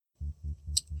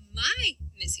my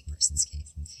missing persons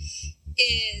case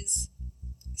is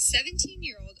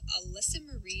 17-year-old Alyssa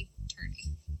Marie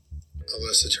Turney.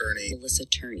 Alyssa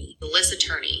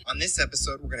Turney. On this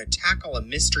episode, we're going to tackle a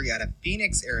mystery out of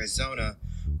Phoenix, Arizona,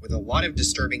 with a lot of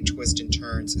disturbing twists and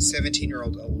turns.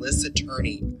 17-year-old Alyssa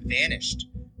Turney vanished.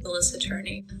 Alyssa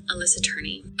Turney.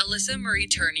 Alyssa Marie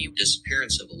Turney.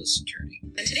 Disappearance of Alyssa Turney.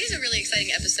 And today's a really exciting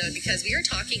episode because we are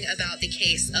talking about the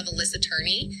case of Alyssa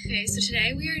Turney. Okay, so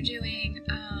today we are doing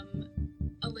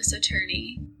Alyssa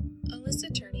Turney. Alyssa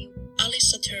Turney.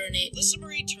 Alyssa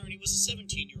Marie Turney was a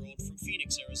 17-year-old from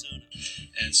Phoenix, Arizona.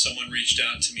 And someone reached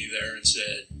out to me there and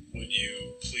said, would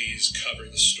you please cover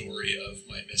the story of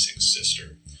my missing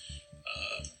sister?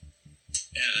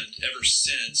 And ever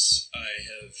since, I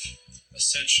have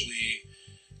essentially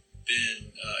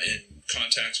been in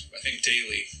contact, I think,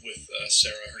 daily with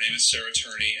Sarah. Her name is Sarah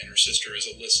Turney, and her sister is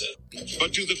Alyssa.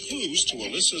 But do the clues to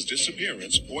Alyssa's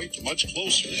disappearance point much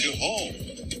closer to home?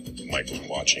 Mike was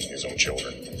watching his own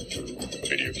children through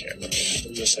video camera.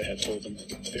 Alyssa had told him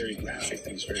very graphic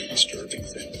things, very disturbing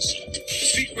things.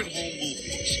 Secret home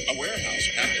movies, a warehouse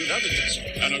packed with evidence,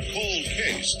 and a cold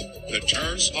case that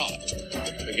turns hot.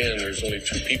 Again, there's only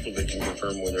two people that can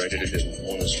confirm whether I did it or didn't.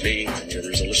 One is me, and the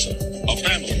other is Alyssa. A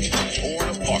family torn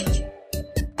apart.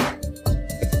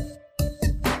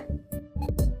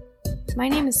 My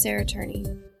name is Sarah Turney,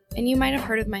 and you might have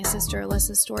heard of my sister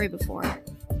Alyssa's story before.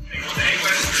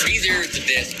 Be there at the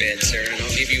deathbed, Sarah, and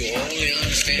I'll give you all the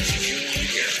honest answers you want to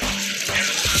hear.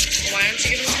 Why don't you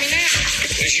give them to me now?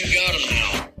 Because you got them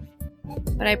now.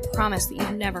 But I promise that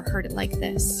you've never heard it like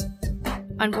this.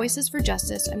 On Voices for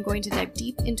Justice, I'm going to dive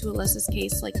deep into Alyssa's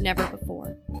case like never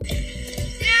before.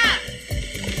 Dad!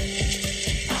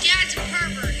 Dad's a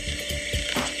pervert!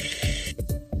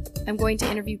 I'm going to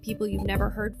interview people you've never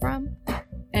heard from,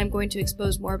 and I'm going to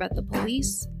expose more about the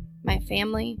police, my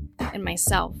family, and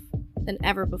myself than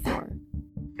ever before.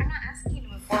 I'm not asking you to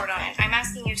move forward on it. I'm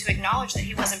asking you to acknowledge that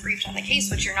he wasn't briefed on the case,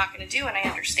 which you're not going to do, and I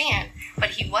understand, but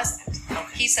he wasn't.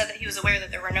 He said that he was aware that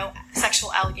there were no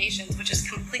sexual allegations, which is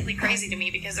completely crazy to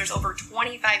me because there's over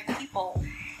 25 people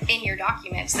in your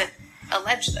documents that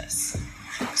allege this.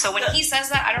 So when he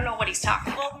says that, I don't know what he's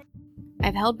talking about.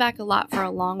 I've held back a lot for a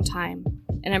long time,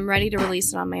 and I'm ready to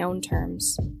release it on my own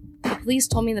terms. The police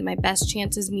told me that my best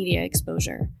chance is media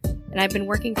exposure, and I've been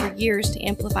working for years to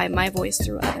amplify my voice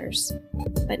through others.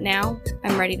 But now,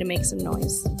 I'm ready to make some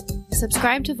noise.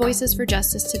 Subscribe to Voices for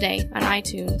Justice today on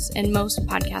iTunes and most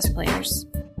podcast players.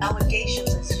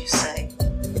 Allegations, as you say,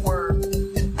 were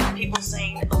people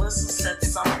saying that Alyssa said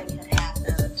something had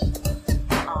happened.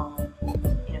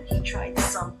 He tried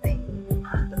something,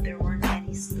 but there weren't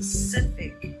any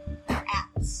specific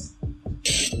acts.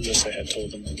 Alyssa had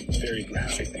told him very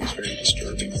graphic things, very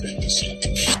disturbing things.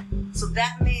 So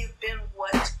that may have been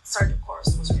what Sergeant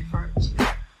Corus was referring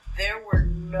to. There were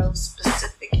no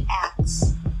specific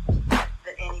acts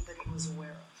that anybody was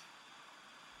aware of.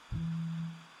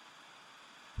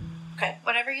 Okay,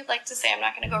 whatever you'd like to say. I'm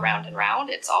not going to go round and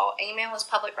round. It's all email is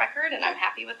public record, and I'm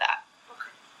happy with that.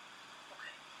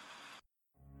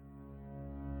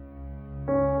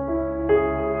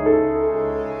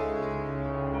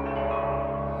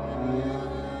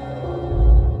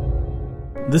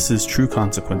 This is True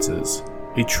Consequences,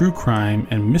 a true crime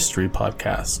and mystery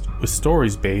podcast with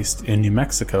stories based in New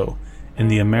Mexico in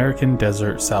the American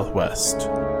Desert Southwest.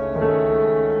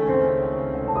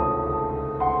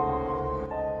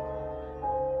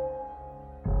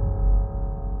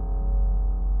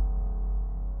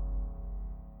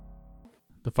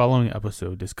 The following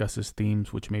episode discusses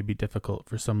themes which may be difficult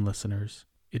for some listeners.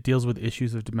 It deals with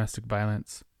issues of domestic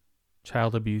violence,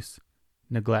 child abuse,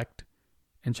 neglect,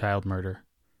 and child murder.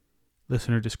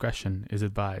 Listener discretion is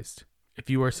advised. If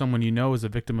you or someone you know is a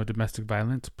victim of domestic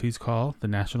violence, please call the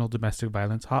National Domestic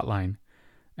Violence Hotline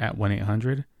at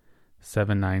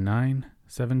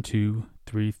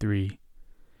 1-800-799-7233.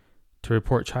 To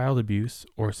report child abuse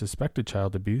or suspected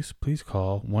child abuse, please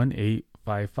call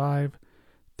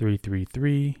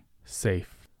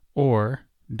 1-855-333-SAFE or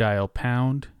dial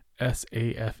pound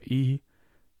SAFE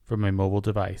from a mobile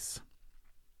device.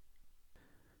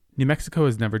 New Mexico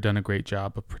has never done a great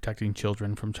job of protecting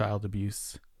children from child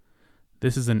abuse.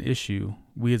 This is an issue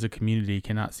we as a community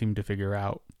cannot seem to figure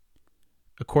out.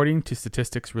 According to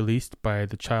statistics released by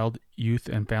the Child, Youth,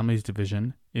 and Families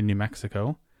Division in New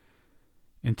Mexico,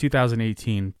 in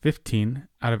 2018, 15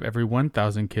 out of every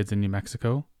 1,000 kids in New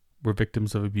Mexico were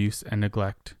victims of abuse and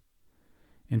neglect.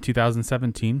 In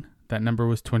 2017, that number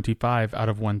was 25 out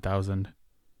of 1,000.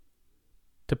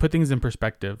 To put things in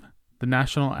perspective, the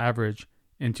national average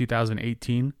in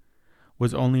 2018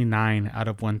 was only 9 out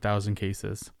of 1,000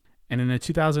 cases, And in a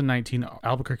 2019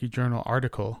 Albuquerque Journal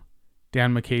article,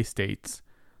 Dan McKay states,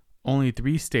 only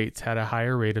 3 states had a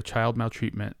higher rate of child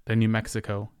maltreatment than New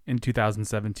Mexico in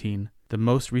 2017, the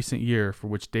most recent year for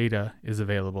which data is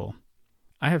available.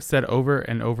 I have said over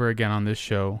and over again on this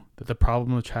show that the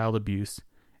problem of child abuse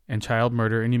and child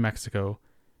murder in New Mexico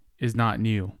is not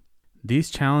new.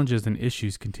 These challenges and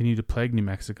issues continue to plague New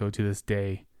Mexico to this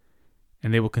day,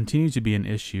 and they will continue to be an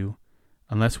issue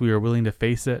unless we are willing to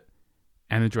face it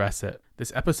and address it.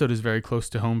 This episode is very close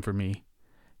to home for me.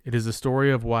 It is the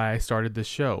story of why I started this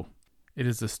show. It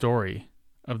is the story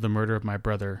of the murder of my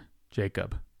brother,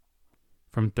 Jacob,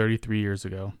 from 33 years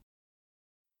ago.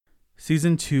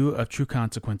 Season 2 of True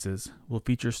Consequences will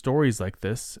feature stories like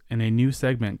this in a new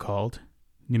segment called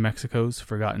New Mexico's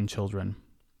Forgotten Children.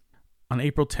 On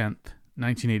April 10th,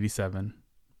 1987,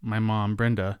 my mom,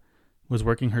 Brenda, was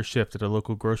working her shift at a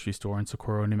local grocery store in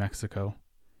Socorro, New Mexico.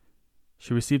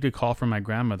 She received a call from my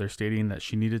grandmother stating that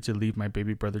she needed to leave my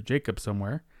baby brother Jacob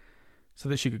somewhere so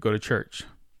that she could go to church.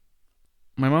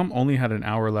 My mom only had an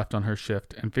hour left on her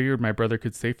shift and figured my brother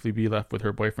could safely be left with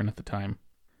her boyfriend at the time.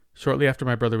 Shortly after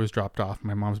my brother was dropped off,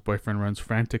 my mom's boyfriend runs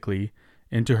frantically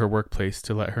into her workplace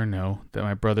to let her know that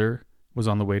my brother was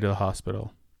on the way to the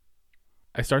hospital.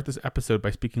 I start this episode by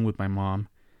speaking with my mom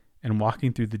and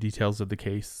walking through the details of the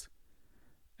case.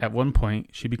 At one point,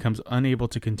 she becomes unable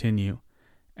to continue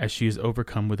as she is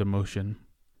overcome with emotion.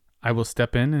 I will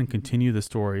step in and continue the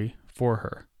story for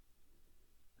her.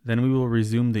 Then we will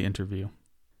resume the interview.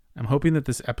 I'm hoping that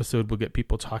this episode will get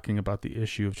people talking about the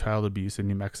issue of child abuse in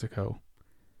New Mexico.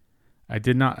 I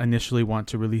did not initially want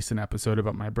to release an episode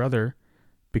about my brother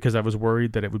because I was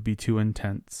worried that it would be too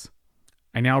intense.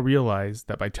 I now realize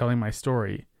that by telling my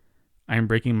story, I am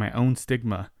breaking my own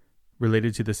stigma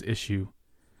related to this issue.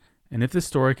 And if this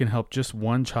story can help just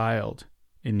one child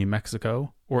in New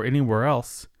Mexico or anywhere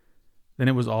else, then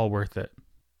it was all worth it.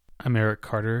 I'm Eric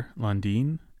Carter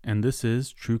Landin, and this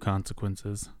is True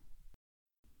Consequences.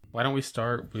 Why don't we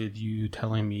start with you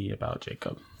telling me about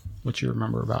Jacob? What you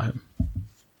remember about him?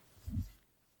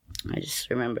 I just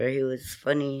remember he was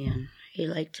funny and he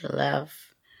liked to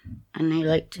laugh and he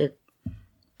liked to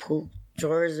pull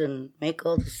drawers and make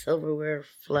all the silverware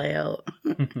fly out.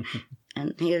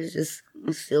 And he was just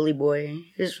a silly boy.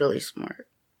 He was really smart.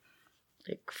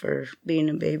 Like, for being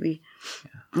a baby.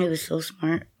 Yeah. He was so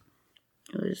smart.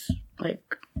 It was,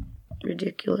 like,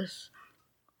 ridiculous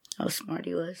how smart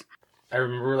he was. I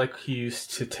remember, like, he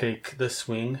used to take the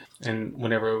swing, and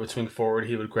whenever it would swing forward,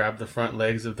 he would grab the front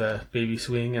legs of the baby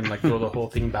swing and, like, throw the whole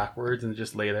thing backwards and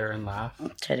just lay there and laugh.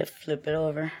 Try to flip it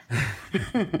over.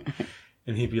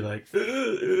 And he'd be like,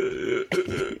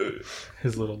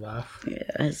 his little laugh.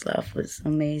 Yeah, his laugh was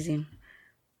amazing.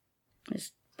 It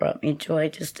brought me joy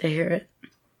just to hear it.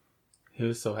 He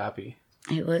was so happy.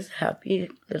 He was a happy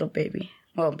little baby.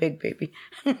 Well, big baby.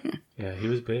 Yeah, he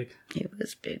was big. He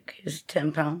was big. He was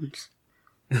 10 pounds.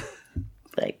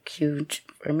 Like, huge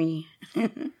for me.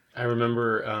 I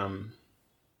remember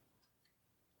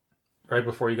right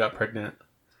before you got pregnant,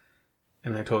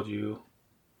 and I told you,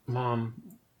 Mom,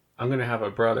 I'm going to have a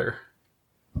brother.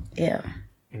 Yeah.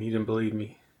 And you didn't believe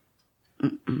me.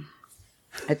 Mm-mm.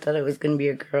 I thought it was going to be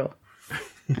a girl.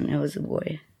 And it was a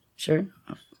boy. Sure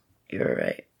enough. You're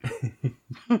right.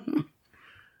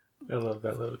 I love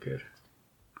that little kid.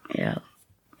 Yeah.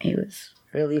 He was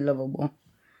really lovable.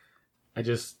 I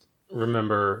just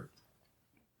remember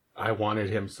I wanted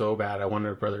him so bad. I wanted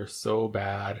a brother so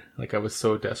bad. Like, I was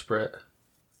so desperate.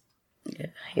 Yeah,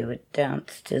 he would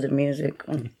dance to the music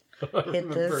and hit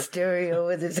the stereo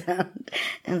with his hand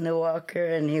and the walker,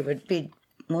 and he would be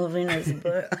moving his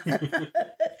butt.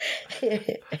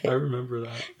 I remember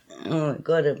that. Oh, we'd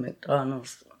go to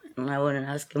McDonald's, and I wouldn't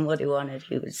ask him what he wanted.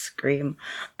 He would scream.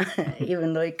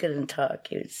 Even though he couldn't talk,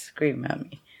 he would scream at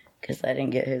me because I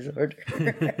didn't get his order.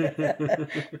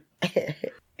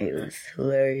 It was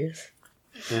hilarious.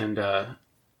 And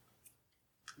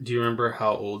do you remember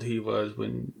how old he was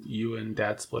when you and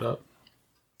Dad split up?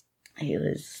 He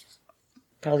was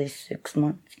probably 6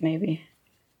 months, maybe.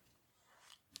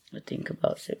 I think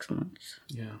about 6 months.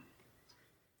 Yeah.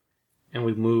 And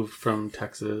we moved from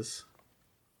Texas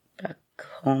back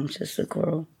home to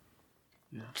Socorro.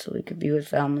 Yeah. So we could be with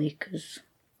family because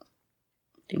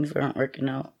things weren't working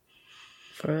out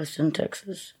for us in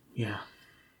Texas. Yeah.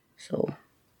 So,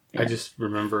 yeah. I just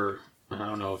remember, I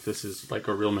don't know if this is like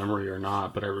a real memory or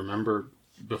not, but I remember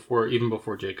even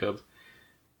before Jacob,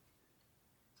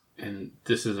 and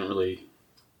this isn't really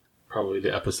probably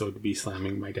the episode to be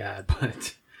slamming my dad,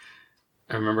 but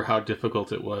I remember how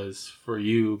difficult it was for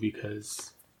you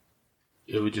because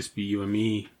it would just be you and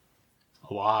me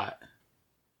a lot.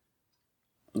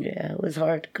 Yeah, it was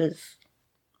hard because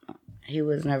he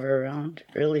was never around,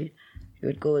 really. He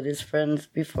would go with his friends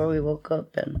before we woke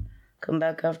up and come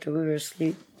back after we were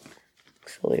asleep.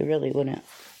 So we really wouldn't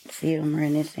see him or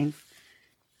anything.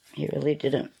 He really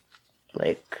didn't,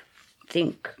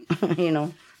 think,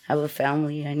 have a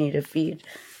family, I need to feed.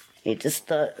 He just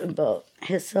thought about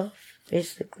himself,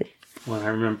 basically. Well, I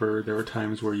remember there were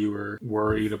times where you were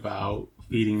worried about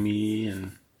feeding me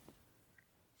and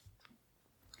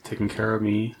taking care of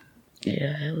me.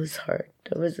 Yeah, it was hard.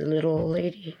 There was a little old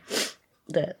lady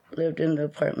that lived in the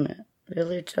apartment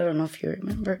village. I don't know if you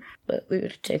remember, but we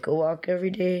would take a walk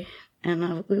every day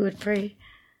and we would pray,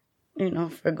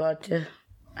 for God to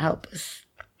help us,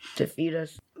 to feed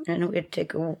us. And we'd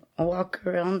take a walk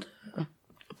around the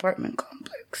apartment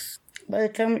complex. By the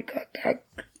time we got back,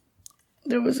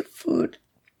 there was food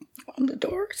on the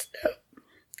doorstep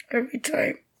every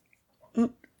time.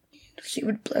 She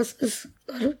would bless us.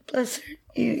 God would bless her.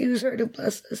 Use her to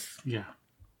bless us. Yeah.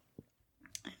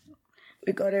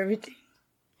 We got everything.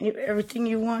 Everything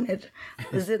you wanted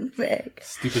was in the bag.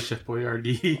 Stupid Chef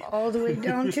Boyardee. All the way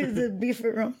down to the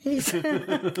beefaronis.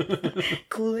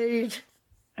 Kool-Aid.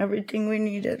 Everything we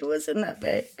needed was in that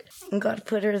bag. And God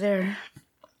put her there.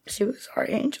 She was our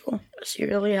angel. She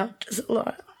really helped us a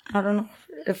lot. I don't know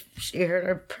if she heard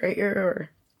our prayer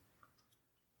or...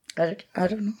 I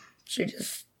don't know. She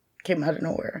just came out of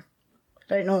nowhere.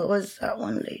 But I know it was that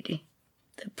one lady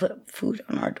that put food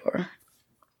on our door.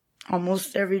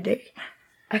 Almost every day.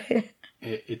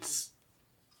 It's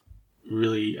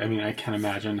really, I can't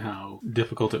imagine how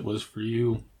difficult it was for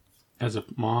you as a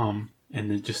mom, and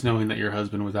then just knowing that your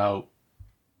husband was out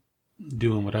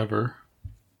doing whatever,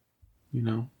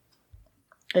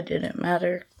 It didn't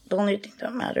matter. The only thing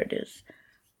that mattered is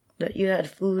that you had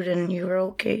food and you were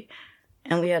okay,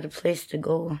 and we had a place to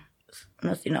go.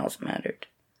 Nothing else mattered.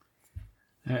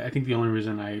 I think the only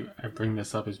reason I bring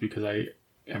this up is because I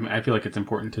feel like it's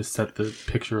important to set the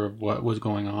picture of what was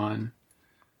going on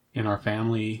in our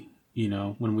family,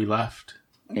 when we left.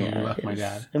 When we left my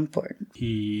dad. Important.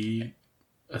 He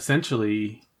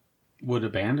essentially would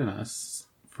abandon us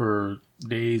for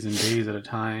days and days at a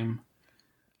time,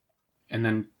 and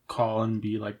then call and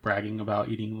be bragging about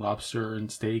eating lobster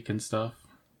and steak and stuff.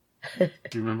 Do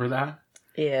you remember that?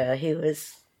 Yeah, he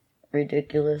was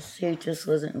ridiculous. He just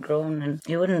wasn't grown, and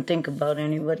he wouldn't think about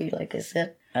anybody, like I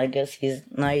said. I guess he's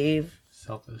naive.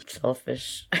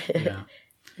 Selfish. Yeah.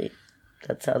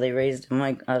 That's how they raised him.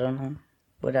 I don't know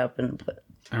what happened, but...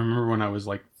 I remember when I was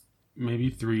maybe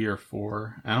 3 or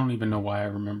 4. I don't even know why I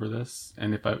remember this.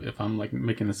 And if I'm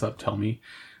making this up, tell me.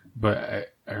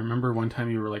 But I remember one time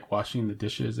you were washing the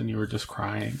dishes and you were just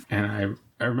crying. And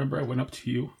I remember I went up to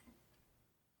you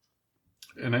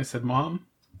and I said, Mom,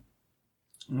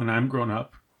 when I'm grown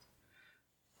up,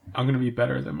 I'm going to be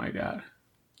better than my dad.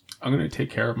 I'm going to take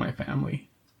care of my family.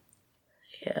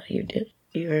 Yeah, you did.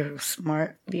 You were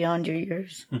smart beyond your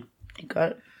years. You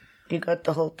got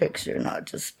the whole picture, not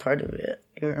just part of it.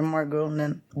 You were more grown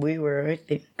than we were, I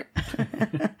think.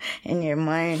 In your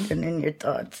mind and in your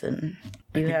thoughts, and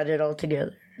you had it all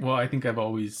together. Well, I think I've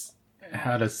always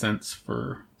had a sense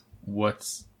for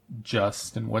what's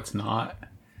just and what's not.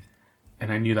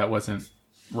 And I knew that wasn't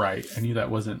right. I knew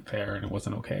that wasn't fair and it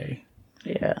wasn't okay.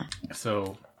 Yeah.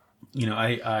 So,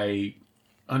 I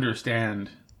understand,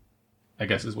 I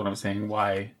guess is what I'm saying,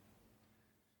 why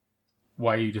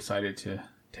you decided to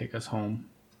take us home,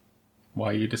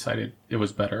 why you decided it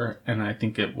was better, and I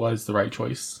think it was the right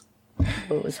choice.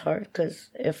 It was hard because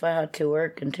if I had to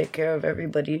work and take care of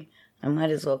everybody, I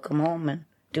might as well come home and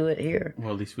do it here.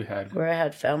 Well, at least we had... Where I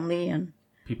had family and,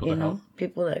 people that help.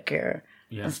 People that care.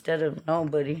 Yeah. Instead of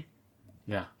nobody.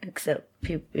 Yeah. Except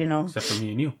people, Except for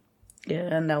me and you.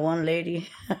 Yeah, and that one lady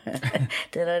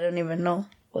that I don't even know.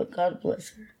 But God bless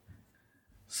her.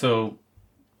 So,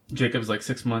 Jacob's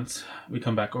 6 months. We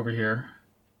come back over here.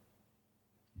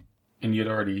 And you'd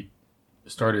already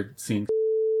started seeing...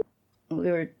 We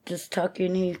were just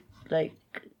talking. He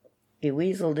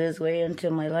weaseled his way into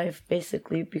my life,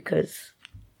 basically, because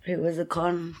he was a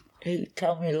con. He'd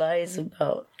tell me lies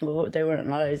about... Well, they weren't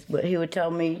lies, but he would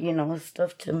tell me,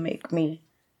 stuff to make me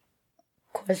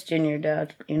question your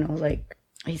dad.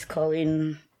 He's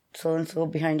calling so-and-so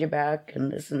behind your back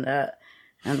and this and that.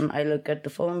 And I look at the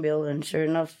phone bill, and sure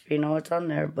enough, it's on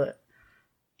there. But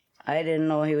I didn't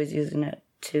know he was using it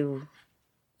to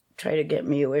try to get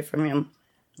me away from him.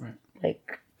 Right.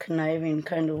 Conniving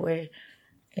kind of way.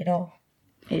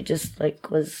 He just,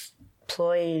 was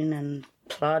ploying and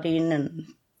plotting and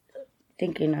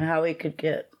thinking of how he could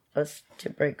get us to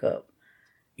break up.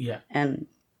 Yeah. And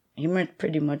he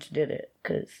pretty much did it,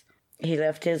 because he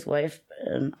left his wife,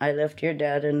 and I left your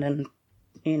dad, and then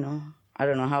I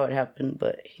don't know how it happened,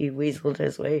 but he weaseled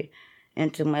his way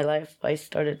into my life. I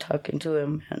started talking to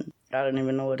him, and I don't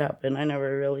even know what happened. I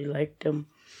never really liked him,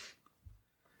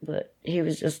 but he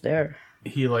was just there.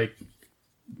 He,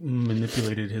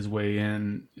 manipulated his way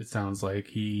in. It sounds like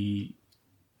he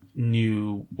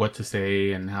knew what to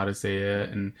say and how to say it,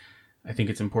 and I think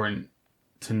it's important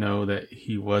to know that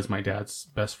he was my dad's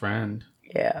best friend.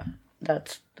 Yeah,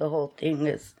 that's the whole thing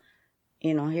is,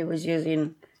 he was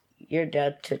using your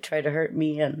dad to try to hurt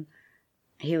me, and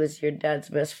he was your dad's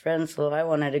best friend, so I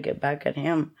wanted to get back at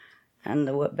him. And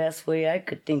the best way I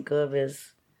could think of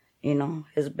is,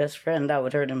 his best friend, that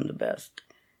would hurt him the best.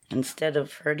 Instead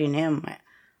of hurting him,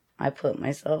 I put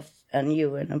myself and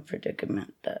you in a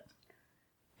predicament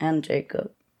and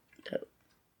Jacob, that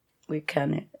we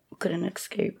couldn't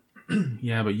escape.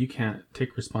 Yeah, but you can't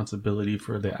take responsibility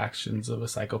for the actions of a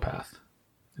psychopath.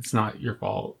 It's not your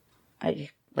fault. I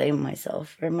blamed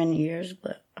myself for many years,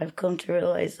 but I've come to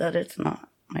realize that it's not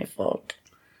my fault.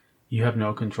 You have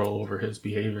no control over his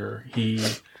behavior.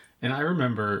 And I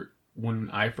remember when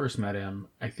I first met him,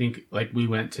 I think we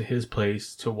went to his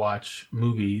place to watch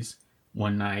movies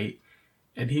one night,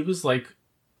 and he was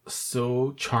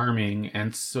so charming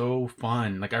and so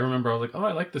fun. I remember I was like, oh,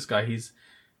 I like this guy. He's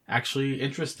actually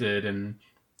interested and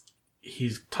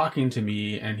he's talking to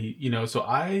me, and so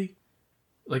I,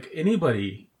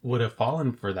 anybody would have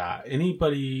fallen for that.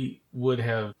 Anybody would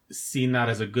have seen that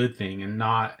as a good thing and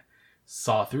not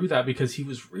saw through that, because he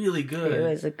was really good. He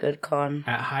was a good con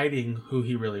at hiding who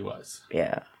he really was.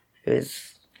 Yeah.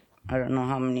 I don't know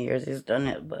how many years he's done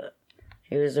it, but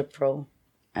he was a pro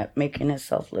at making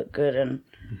himself look good and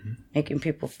making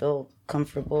people feel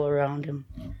comfortable around him.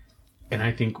 And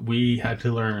I think we had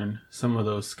to learn some of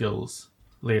those skills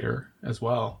later as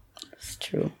well. It's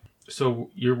true. So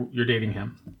you're dating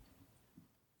him?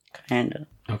 Kinda.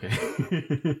 Okay.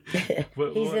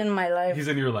 He's in my life. He's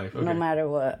in your life. Okay. No matter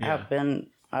what happened,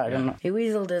 I don't know. He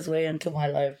weaseled his way into my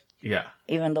life. Yeah.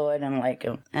 Even though I didn't like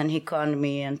him. And he conned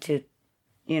me into,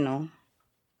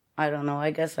 I don't know.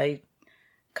 I guess I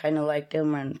kind of liked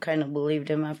him and kind of believed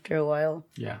him after a while.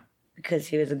 Yeah. Because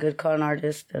he was a good con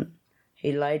artist and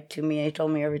he lied to me. He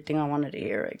told me everything I wanted to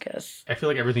hear, I guess. I feel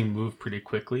like everything moved pretty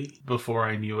quickly before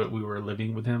I knew it. We were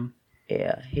living with him.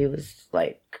 Yeah, he was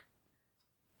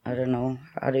I don't know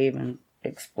how to even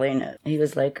explain it. He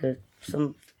was like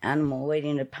some animal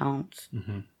waiting to pounce,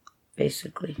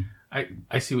 basically.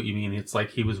 I see what you mean. It's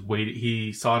like he was waiting.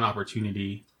 He saw an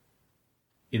opportunity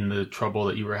in the trouble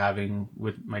that you were having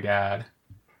with my dad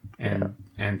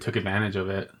and took advantage of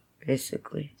it.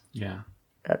 Basically. Yeah.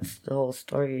 That's the whole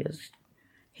story is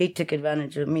he took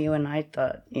advantage of me when I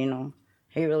thought, he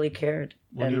really cared.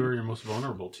 When you were your most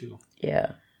vulnerable, too.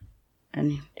 Yeah.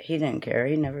 And he didn't care.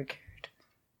 He never cared.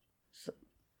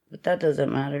 But that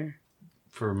doesn't matter.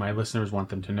 For my listeners, want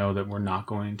them to know that we're not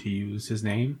going to use his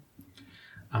name.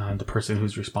 The person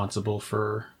who's responsible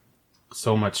for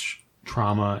so much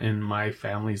trauma in my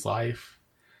family's life.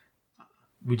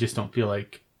 We just don't feel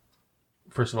like,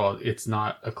 first of all, it's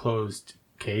not a closed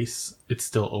case. It's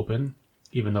still open,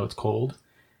 even though it's cold.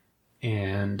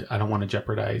 And I don't want to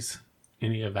jeopardize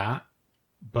any of that.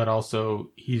 But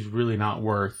also, he's really not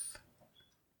worth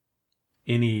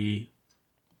any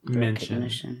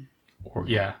mention or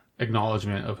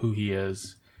acknowledgement of who he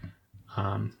is.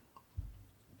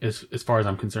 As far as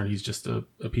I'm concerned, he's just a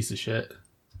piece of shit.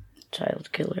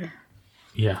 Child killer.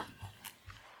 Yeah.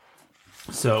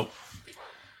 So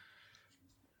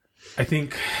I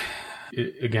think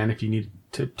again, if you need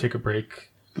to take a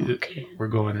break, we're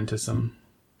going into some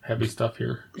heavy stuff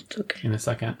here. It's okay. In a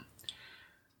second.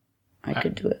 I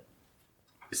could do it.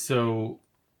 So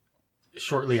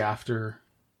shortly after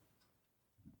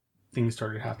things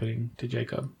started happening to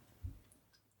Jacob,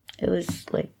 it was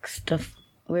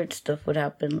weird stuff would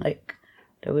happen.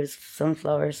 There was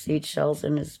sunflower seed shells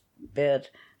in his bed,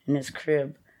 in his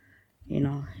crib. He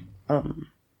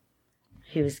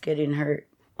was getting hurt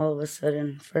all of a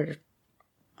sudden for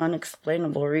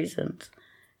unexplainable reasons.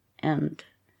 And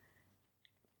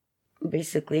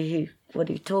basically what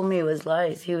he told me was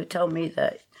lies. He would tell me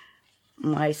that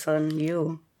my son,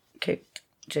 you, kicked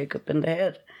Jacob in the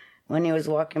head when he was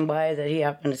walking by, that he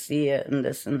happened to see it and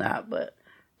this and that, but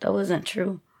that wasn't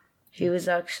true. He was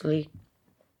actually,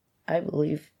 I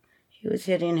believe, he was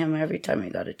hitting him every time he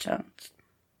got a chance.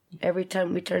 Every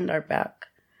time we turned our back,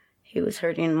 he was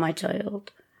hurting my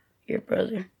child, your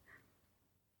brother.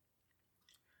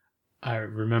 I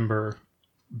remember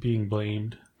being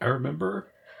blamed. I remember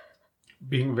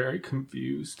being very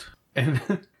confused. And,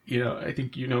 I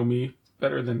think you know me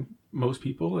better than most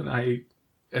people, and I,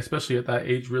 especially at that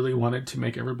age, really wanted to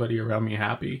make everybody around me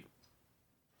happy.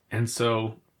 And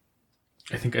so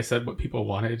I think I said what people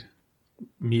wanted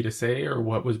me to say or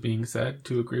what was being said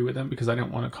to agree with him because I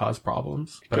didn't want to cause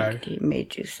problems. But he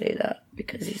made you say that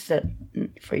because he said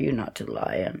for you not to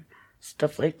lie and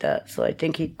stuff like that. So I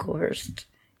think he coerced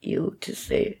you to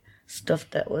say stuff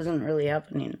that wasn't really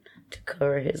happening to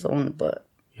cover his own butt.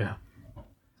 Yeah.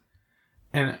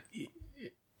 And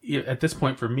at this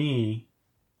point for me,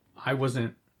 there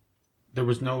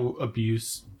was no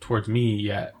abuse towards me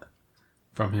yet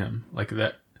from him. Like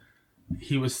that,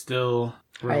 he was still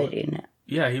hiding it.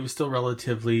 Yeah, he was still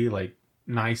relatively like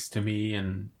nice to me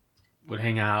and would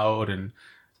hang out and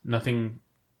nothing.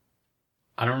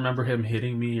 I don't remember him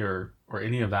hitting me or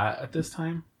any of that at this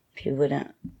time. He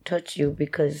wouldn't touch you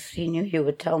because he knew you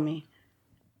would tell me.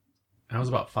 I was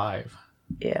about 5.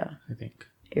 Yeah. I think.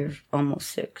 You're almost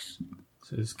 6.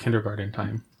 So it was kindergarten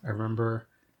time. I remember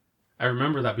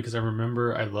that because I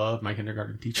loved my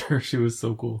kindergarten teacher. She was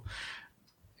so cool.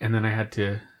 And then I had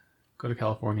to go to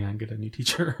California and get a new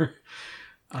teacher.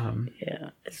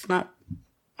 Yeah. It's not...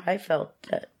 I felt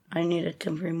that I needed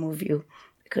to remove you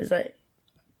because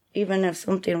even if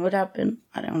something would happen,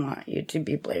 I didn't want you to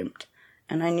be blamed.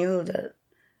 And I knew that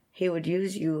he would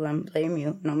use you and blame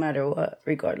you no matter what,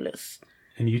 regardless.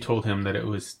 And you told him that it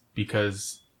was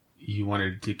because you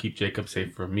wanted to keep Jacob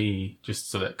safe from me,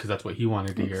 just so that, because that's what he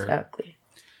wanted to hear. Exactly.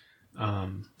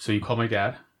 So you called my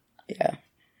dad? Yeah.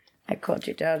 I called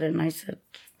your dad and I said,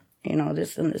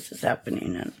 this and this is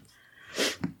happening. And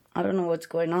I don't know what's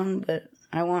going on, but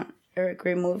I want Eric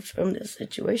removed from this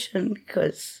situation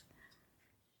because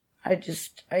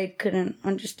I couldn't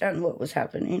understand what was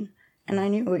happening. And I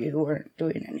knew you weren't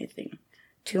doing anything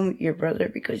to your brother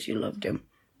because you loved him.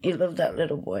 You loved that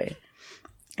little boy.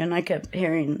 And I kept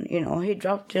hearing, he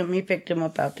dropped him. He picked him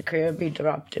up out the crib. He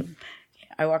dropped him.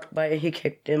 I walked by, he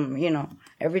kicked him.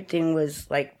 Everything was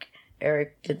like,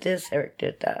 Eric did this, Eric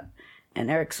did that. And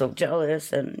Eric's so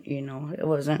jealous and, it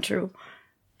wasn't true.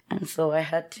 And so I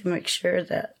had to make sure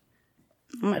that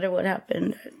no matter what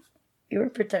happened, you were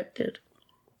protected.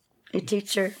 Your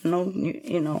teacher,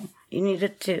 you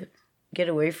needed to get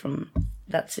away from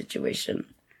that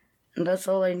situation. And that's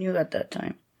all I knew at that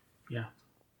time. Yeah.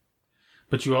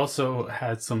 But you also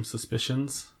had some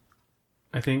suspicions,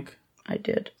 I think. I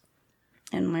did.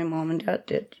 And my mom and dad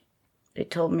did. They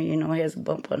told me, he has a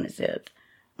bump on his head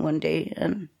one day.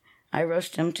 And I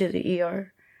rushed him to the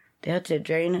ER. They had to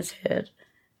drain his head.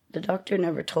 The doctor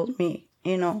never told me,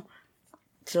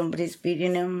 somebody's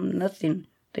beating him, nothing.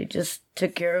 They just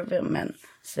took care of him and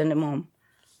sent him home.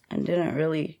 And didn't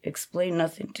really explain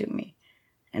nothing to me.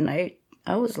 And I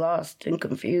was lost and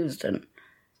confused, and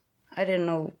I didn't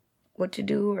know what to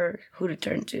do or who to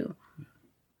turn to.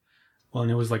 Well,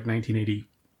 and it was like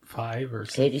 1985 or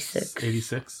 86.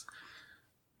 86.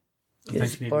 He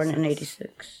was born in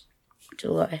 86,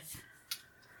 July.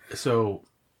 So,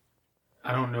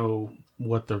 I don't know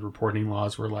what the reporting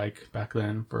laws were like back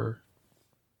then for...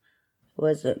 It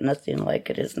wasn't nothing like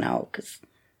it is now, because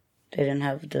they didn't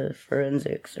have the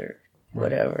forensics or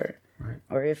whatever. Right.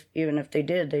 Or even if they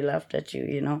did, they laughed at you,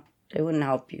 They wouldn't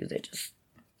help you. They just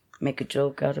make a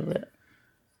joke out of it.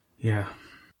 Yeah.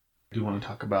 I do want to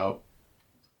talk about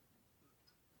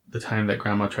the time that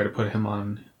Grandma tried to put him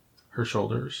on her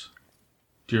shoulders.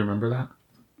 Do you remember that?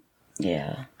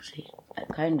 Yeah.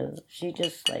 She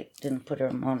just, didn't put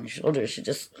him on her shoulders. She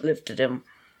just lifted him,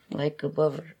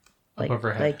 above her. Above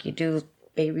her head. Like you do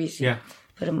babies. Yeah.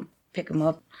 Pick him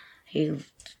up. He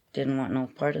didn't want no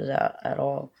part of that at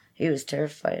all. He was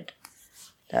terrified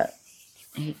that,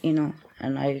 and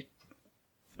I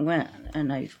went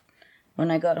and when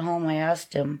I got home, I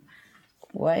asked him,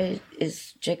 why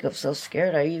is Jacob so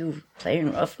scared? Are you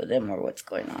playing rough with him or what's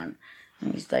going on?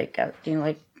 And he's acting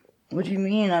like, what do you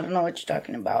mean? I don't know what you're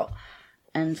talking about.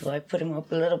 And so I put him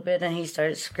up a little bit and he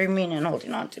started screaming and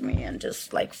holding on to me and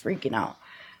just freaking out.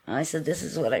 And I said, this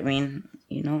is what I mean.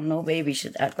 No baby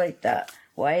should act like that.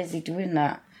 Why is he doing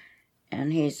that?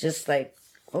 And he's just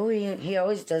oh, he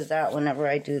always does that whenever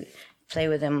I do play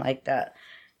with him like that.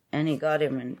 And he got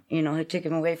him and, he took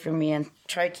him away from me and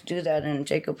tried to do that. And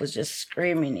Jacob was just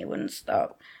screaming. He wouldn't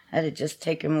stop. I had to just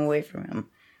take him away from him.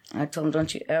 And I told him,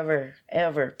 don't you ever,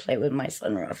 ever play with my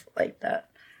son rough like that.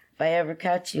 If I ever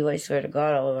catch you, I swear to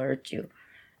God, I'll hurt you.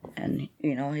 And,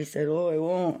 he said, oh, I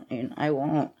won't. I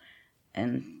won't.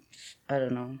 And I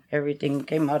don't know. Everything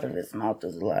came out of his mouth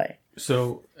as a lie.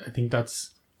 So I think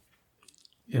that's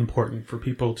important for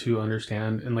people to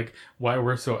understand and why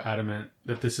we're so adamant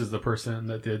that this is the person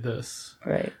that did this.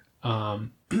 Right.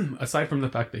 Aside from the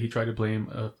fact that he tried to blame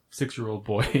a 6-year-old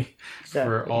boy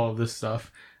for all of this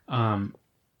stuff,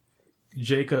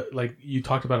 Jacob, you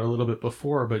talked about it a little bit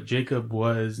before, but Jacob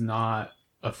was not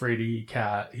a fraidy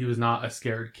cat. He was not a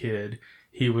scared kid.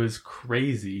 He was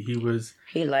crazy.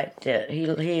 He liked it.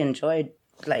 He enjoyed,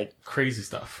 like... crazy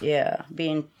stuff. Yeah,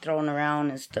 being thrown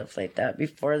around and stuff like that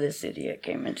before this idiot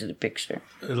came into the picture.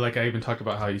 Like, I even talked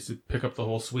about how I used to pick up the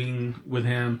whole swing with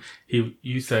him.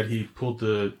 You said he pulled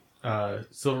the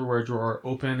silverware drawer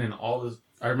open and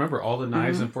I remember all the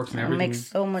knives and forks and everything. It makes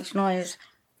so much noise.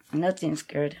 Nothing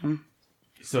scared him.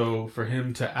 So for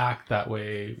him to act that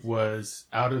way was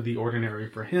out of the ordinary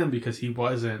for him because he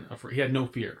wasn't afraid. He had no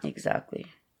fear. Exactly.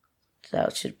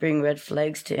 That should bring red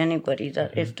flags to anybody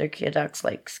that if their kid acts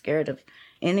like scared of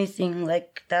anything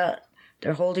like that,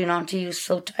 they're holding on to you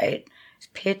so tight.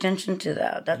 Pay attention to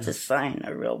that. That's a sign,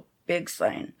 a real big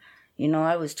sign. You know,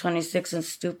 I was 26 and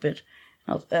stupid.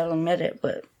 I'll admit it,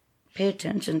 but pay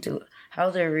attention to how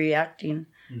they're reacting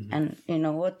and, you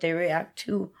know, what they react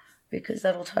to, because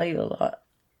that'll tell you a lot.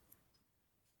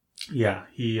 Yeah,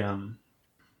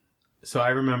 so I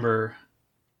don't remember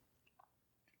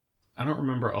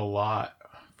a lot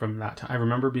from that time. I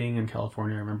remember being in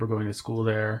California. I remember going to school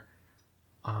there.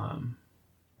 I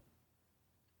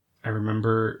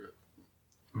remember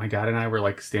my dad and I were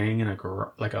like staying in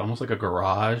almost like a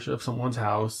garage of someone's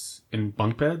house in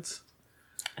bunk beds.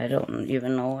 I don't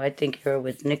even know. I think you were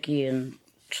with Nikki and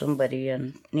somebody,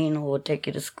 and Nina would take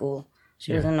you to school.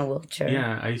 She was in a wheelchair.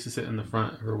 Yeah, I used to sit in the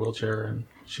front of her wheelchair, and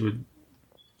she would...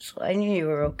 So I knew you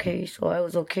were okay, so I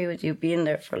was okay with you being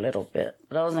there for a little bit.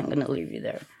 But I wasn't going to leave you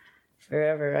there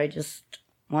forever. I just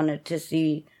wanted to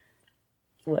see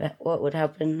what would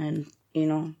happen and, you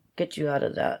know, get you out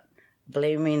of that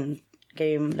blaming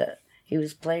game that he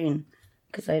was playing.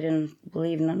 Because I didn't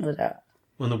believe none of that.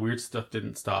 When the weird stuff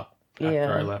didn't stop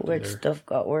after I left weird stuff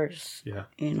got worse. Yeah.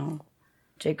 You know,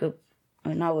 Jacob,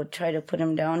 when I would try to put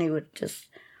him down, he would just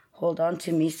hold on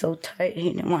to me so tight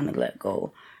he didn't want to let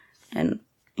go. And,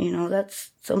 you know,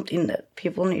 that's something that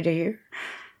people need to hear.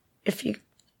 If you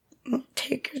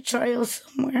take your child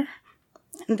somewhere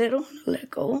and they don't want to let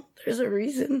go, there's a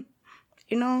reason.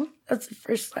 You know, that's the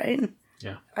first sign.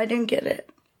 Yeah. I didn't get it.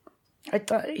 I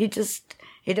thought he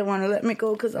didn't want to let me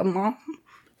go because I'm mom.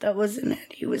 That wasn't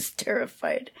it. He was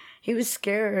terrified. He was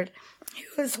scared. He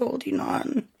was holding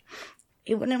on.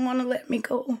 He wouldn't want to let me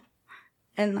go.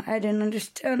 And I didn't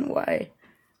understand why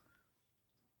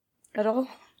at all.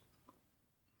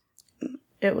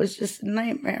 It was just a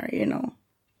nightmare, you know.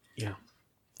 Yeah.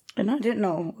 And I didn't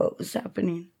know what was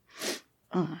happening.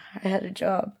 I had a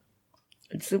job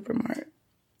at Supermart,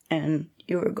 and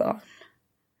you were gone.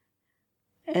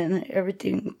 And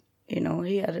everything, you know,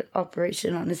 he had an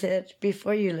operation on his head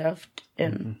before you left,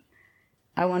 and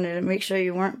I wanted to make sure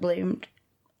you weren't blamed,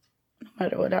 no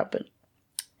matter what happened.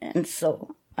 And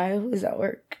so I was at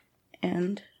work,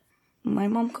 and my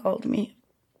mom called me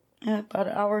about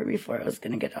an hour before I was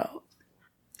going to get out.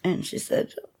 And she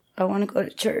said, I want to go to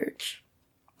church.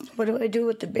 What do I do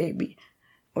with the baby?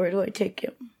 Where do I take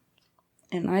him?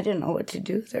 And I didn't know what to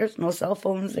do. There's no cell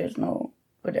phones. There's no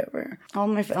whatever. All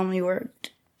my family worked.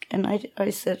 And I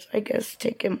said, I guess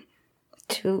take him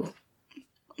to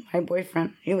my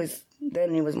boyfriend. He was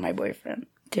my boyfriend.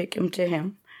 Take him to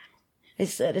him. I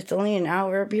said, it's only an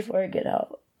hour before I get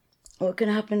out. What can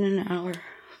happen in an hour?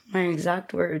 My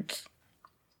exact words.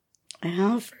 And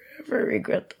I'll forever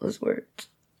regret those words.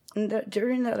 And that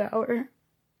during that hour,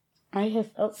 I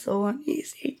have felt so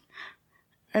uneasy.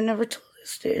 I never told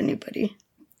this to anybody.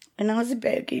 And I was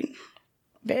begging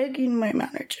my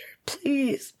manager,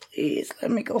 please, please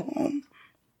let me go home.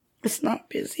 It's not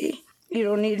busy. You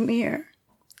don't need me here.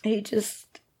 He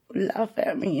just would laugh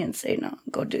at me and say, no,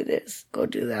 go do this, go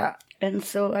do that. And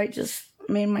so I just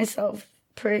made myself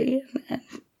pray and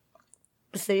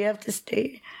say you have to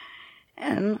stay.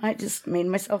 And I just made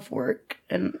myself work,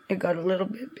 and it got a little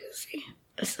bit busy.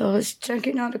 So I was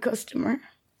checking out a customer.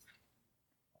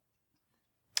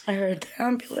 I heard the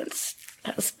ambulance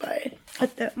pass by.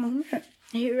 At that moment,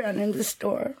 he ran in the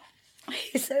store.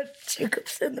 He said,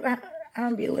 Jacob's in the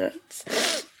ambulance.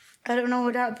 I don't know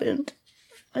what happened.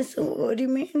 I said, well, what do you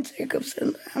mean Jacob's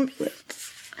in the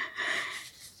ambulance?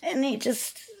 And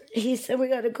he said, we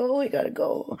gotta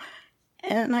go.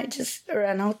 And I just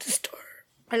ran out the store.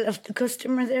 I left the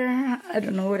customer there. I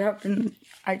don't know what happened.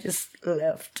 I just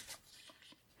left.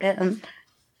 And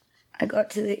I got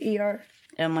to the ER,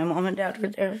 and my mom and dad were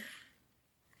there.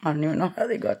 I don't even know how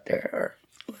they got there or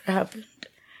what happened.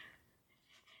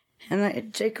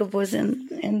 And Jacob was in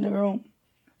the room.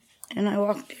 And I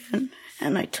walked in,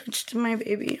 and I touched my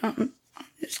baby on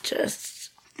his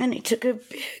chest. And he took a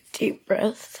big, deep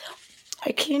breath.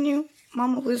 He knew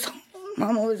Mama was home.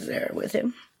 Mama was there with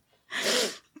him.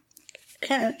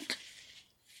 And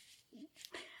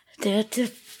they had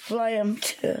to fly him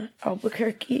to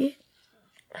Albuquerque.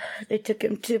 They took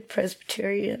him to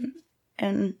Presbyterian,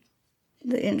 and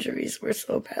the injuries were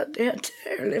so bad they had to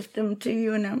airlift him to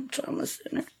UNM Trauma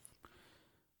Center.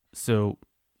 So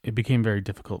it became very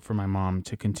difficult for my mom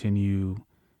to continue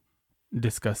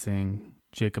discussing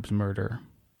Jacob's murder.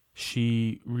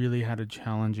 She really had a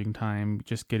challenging time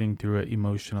just getting through it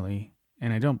emotionally,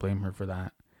 and I don't blame her for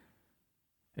that.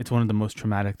 It's one of the most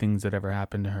traumatic things that ever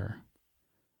happened to her.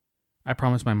 I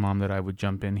promised my mom that I would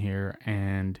jump in here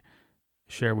and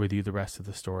share with you the rest of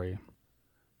the story.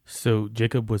 So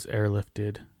Jacob was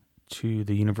airlifted to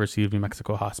the University of New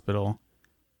Mexico Hospital,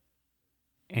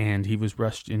 and he was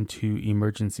rushed into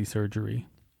emergency surgery.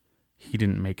 He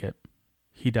didn't make it.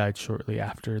 He died shortly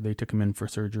after they took him in for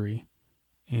surgery,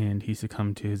 and he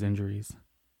succumbed to his injuries.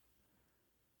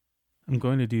 I'm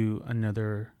going to do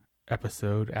another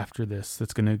episode after this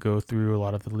that's going to go through a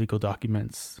lot of the legal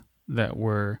documents that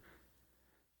were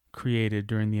created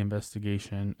during the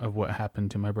investigation of what happened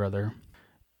to my brother.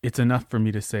 It's enough for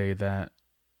me to say that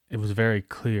it was very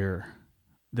clear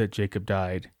that Jacob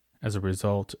died as a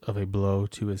result of a blow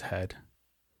to his head.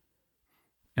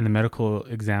 And the medical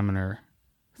examiner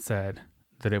said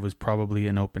that it was probably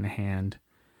an open hand,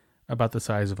 about the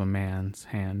size of a man's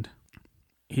hand.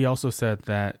 He also said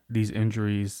that these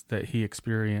injuries that he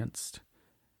experienced,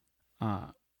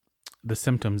 the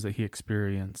symptoms that he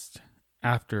experienced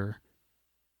after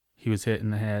he was hit in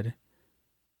the head,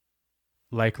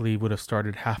 likely would have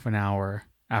started half an hour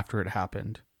after it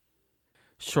happened.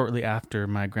 Shortly after,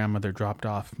 my grandmother dropped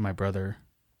off my brother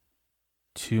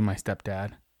to my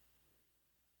stepdad.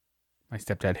 My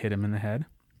stepdad hit him in the head,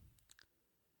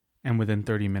 and within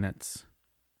 30 minutes,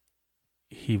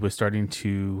 he was starting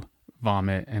to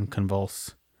vomit and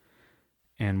convulse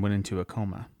and went into a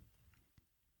coma.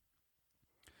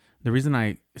 The reason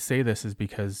I say this is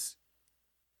because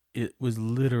it was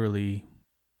literally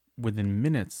within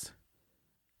minutes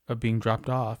of being dropped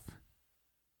off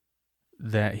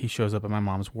that he shows up at my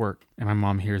mom's work, and my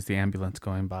mom hears the ambulance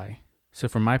going by. So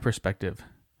from my perspective,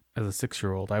 as a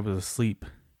 6-year-old, I was asleep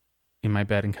in my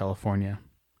bed in California.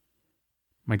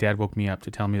 My dad woke me up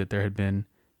to tell me that there had been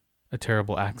a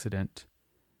terrible accident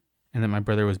and that my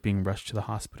brother was being rushed to the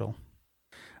hospital.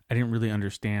 I didn't really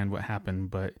understand what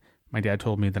happened, but my dad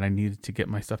told me that I needed to get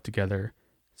my stuff together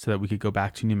so that we could go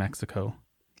back to New Mexico.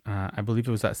 I believe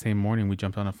it was that same morning we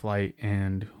jumped on a flight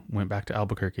and went back to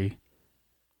Albuquerque.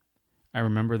 I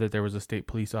remember that there was a state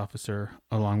police officer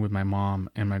along with my mom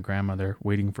and my grandmother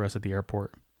waiting for us at the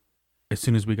airport. As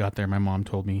soon as we got there, my mom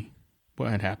told me what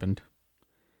had happened.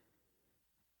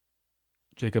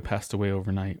 Jacob passed away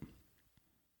overnight.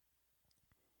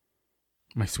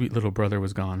 My sweet little brother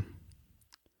was gone.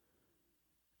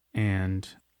 And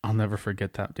I'll never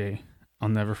forget that day. I'll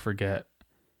never forget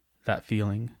that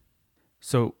feeling.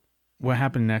 So what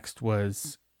happened next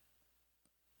was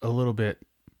a little bit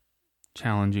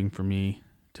challenging for me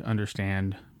to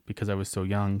understand because I was so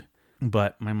young.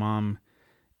 But my mom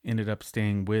ended up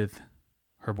staying with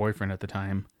her boyfriend at the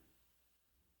time,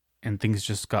 and things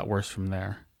just got worse from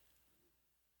there.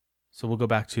 So we'll go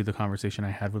back to the conversation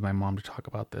I had with my mom to talk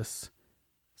about this,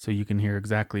 so you can hear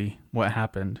exactly what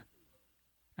happened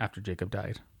after Jacob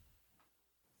died.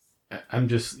 I'm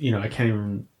just, I can't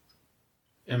even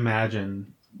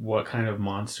imagine what kind of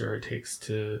monster it takes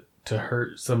to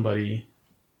hurt somebody,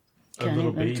 a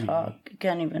little baby. Can't even talk. You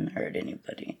can't even hurt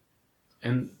anybody.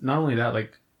 And not only that,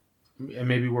 and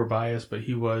maybe we're biased, but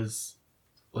he was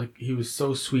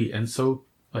so sweet and so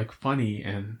funny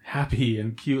and happy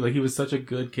and cute. He was such a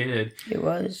good kid. He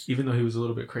was. Even though he was a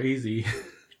little bit crazy.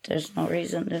 There's no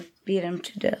reason to beat him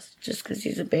to death just because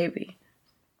he's a baby.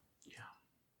 Yeah.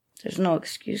 There's no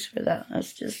excuse for that.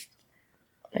 That's just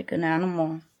like an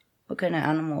animal. What kind of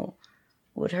animal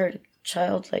would hurt a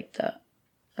child like that?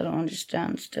 I don't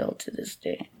understand still to this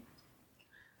day.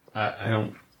 I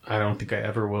don't think I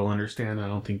ever will understand. I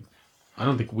don't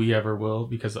think we ever will,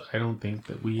 because I don't think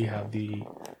that we have the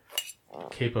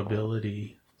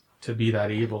capability to be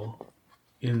that evil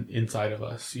inside of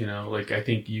us. I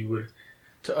think you would,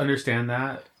 to understand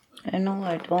that. I know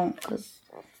I don't, because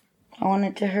I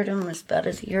wanted to hurt him as bad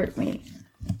as he hurt me,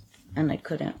 and I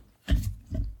couldn't.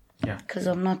 Yeah. Because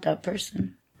I'm not that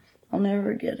person. I'll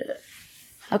never get it.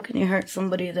 How can you hurt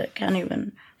somebody that can't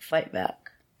even fight back?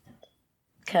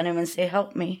 Can't even say,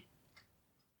 help me?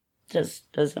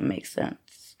 Just doesn't make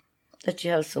sense. That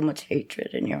you have so much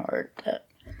hatred in your heart that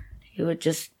you would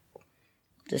just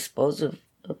dispose of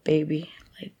a baby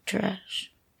like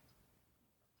trash.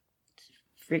 It's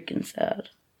freaking sad.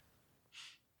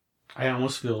 I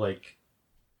almost feel like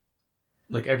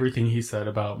everything he said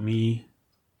about me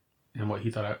and what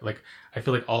he thought. I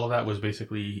feel like all of that was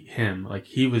basically him. Like,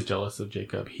 he was jealous of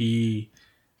Jacob.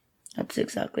 That's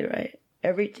exactly right.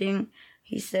 Everything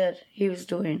he said he was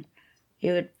doing, he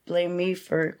would blame me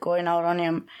for going out on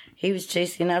him. He was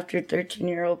chasing after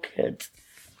 13-year-old kids,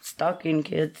 stalking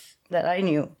kids that I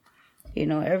knew. You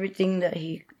know, everything that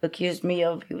he accused me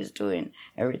of, he was doing.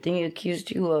 Everything he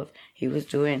accused you of, he was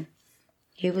doing.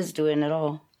 He was doing it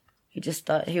all. He just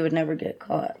thought he would never get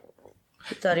caught.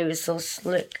 He thought he was so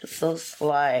slick, so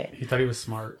sly. He thought he was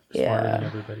smarter than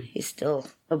everybody. He's still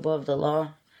above the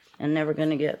law and never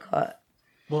going to get caught.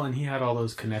 Well, and he had all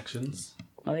those connections.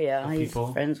 Oh, yeah. He's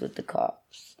friends with the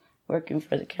cops, working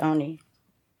for the county,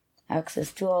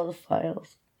 access to all the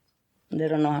files. They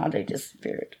don't know how they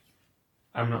disappeared.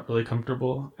 I'm not really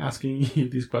comfortable asking you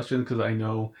these questions because I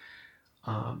know...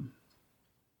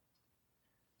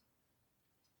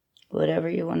 Whatever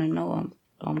you want to know,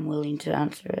 I'm willing to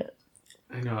answer it.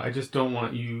 I know. I just don't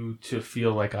want you to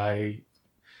feel like I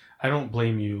don't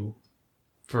blame you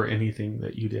for anything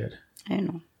that you did. I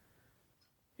know.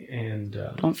 And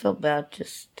don't feel bad.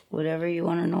 Just whatever you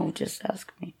want to know, just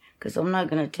ask me. Because I'm not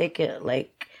going to take it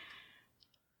like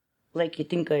you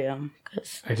think I am.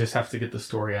 Cause I just have to get the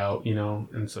story out, you know,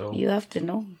 and so... You have to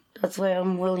know. That's why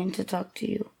I'm willing to talk to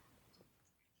you.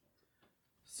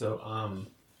 So,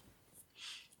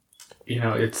 you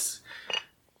know, it's...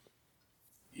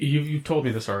 You've told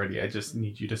me this already. I just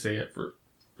need you to say it for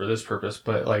this purpose.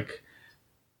 But, like,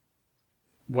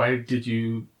 why did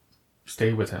you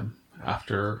stay with him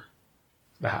after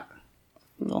that?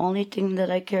 The only thing that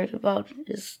I cared about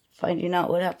is finding out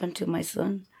what happened to my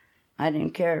son. I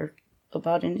didn't care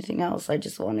about anything else. I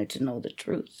just wanted to know the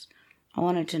truth. I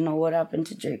wanted to know what happened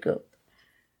to Jacob.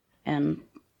 And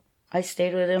I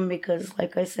stayed with him because,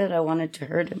 like I said, I wanted to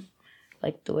hurt him.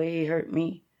 Like the way he hurt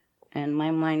me. And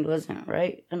my mind wasn't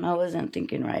right, and I wasn't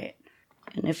thinking right.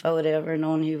 And if I would have ever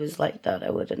known he was like that, I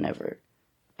would have never,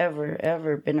 ever,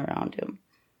 ever been around him.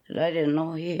 But I didn't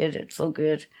know he hid it so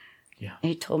good. Yeah.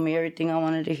 He told me everything I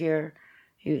wanted to hear.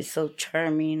 He was so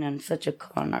charming and such a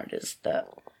con artist that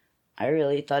I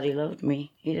really thought he loved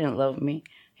me. He didn't love me.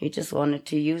 He just wanted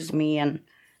to use me and,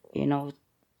 you know,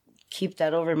 keep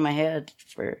that over my head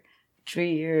for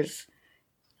 3 years.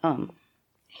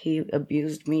 He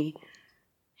abused me.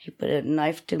 He put a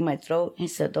knife to my throat. He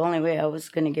said the only way I was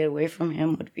going to get away from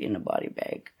him would be in a body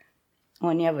bag.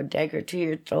 When you have a dagger to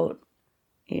your throat,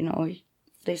 you know,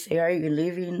 they say, are you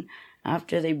leaving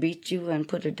after they beat you and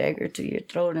put a dagger to your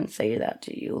throat and say that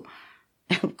to you?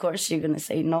 Of course you're going to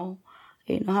say no.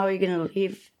 You know, how are you going to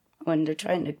leave when they're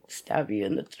trying to stab you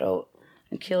in the throat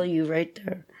and kill you right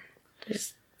there?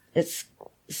 It's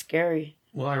scary.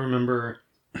 Well, I remember,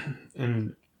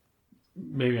 and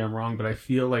maybe I'm wrong, but I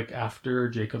feel like after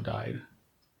Jacob died,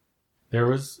 there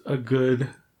was a good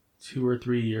 2 or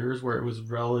 3 years where it was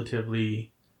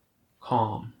relatively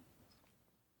calm.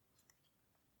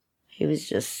 He was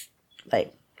just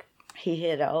like, he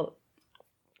hid out.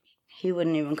 He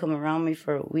wouldn't even come around me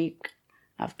for a week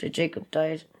after Jacob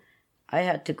died. I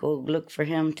had to go look for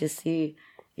him to see,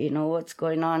 you know, what's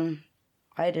going on.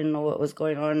 I didn't know what was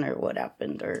going on or what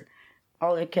happened, or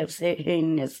all I kept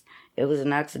saying is, it was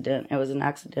an accident,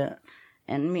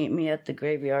 and meet me at the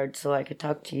graveyard so I could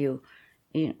talk to you.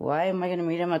 You know, why am I going to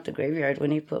meet him at the graveyard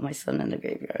when he put my son in the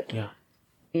graveyard? Yeah.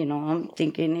 You know, I'm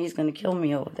thinking he's going to kill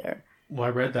me over there. Well, I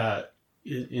read that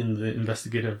in the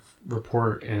investigative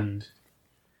report, and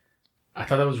I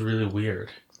thought that was really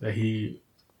weird. That he,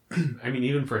 I mean,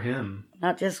 even for him.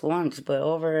 Not just once, but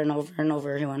over and over and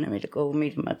over, he wanted me to go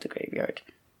meet him at the graveyard.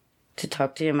 To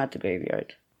talk to him at the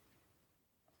graveyard.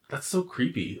 That's so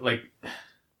creepy. Like,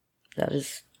 that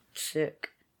is sick.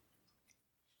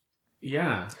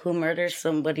 Yeah. Who murders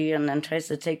somebody and then tries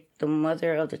to take the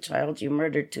mother of the child you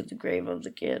murdered to the grave of the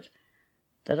kid?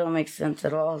 That don't make sense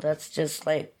at all. That's just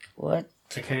like, what?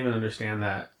 I can't even understand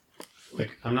that.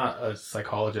 Like, I'm not a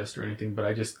psychologist or anything, but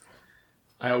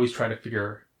I always try to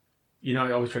figure, you know,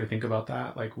 I always try to think about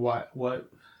that. Like, what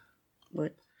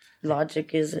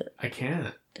logic is it? I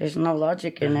can't. There's no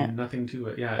logic in it. Nothing to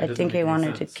it. Yeah. I think he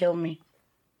wanted to kill me.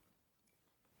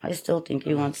 I still think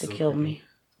he wants to kill me.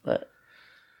 But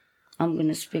I'm going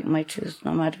to speak my truth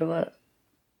no matter what.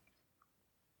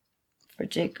 For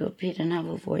Jacob, he didn't have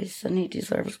a voice and he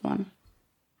deserves one.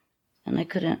 And I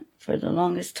couldn't, for the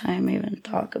longest time, even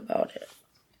talk about it.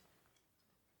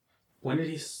 When did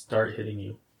he start hitting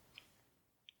you?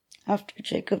 After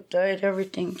Jacob died,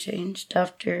 everything changed.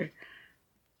 After,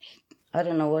 I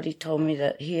don't know what he told me,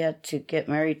 that he had to get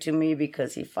married to me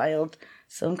because he filed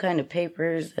some kind of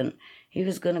papers and he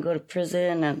was going to go to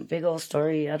prison and big old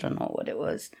story. I don't know what it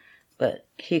was. But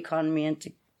he conned me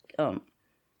into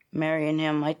marrying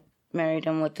him. married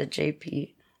him with the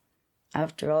JP.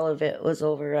 After all of it was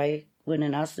over, I went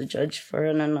and asked the judge for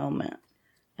an annulment,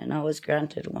 and I was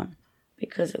granted one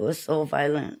because it was so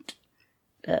violent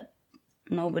that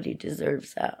nobody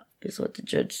deserves that, is what the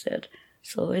judge said.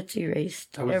 So it's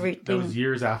erased everything. That was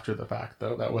years after the fact,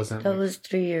 though. That wasn't... That was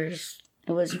 3 years.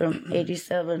 It was from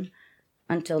 87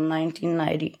 until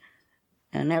 1990.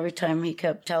 And every time he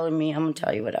kept telling me, I'm going to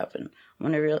tell you what happened.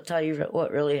 I'm going to tell you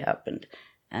what really happened.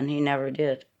 And he never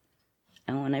did.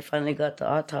 And when I finally got the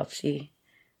autopsy,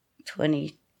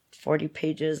 40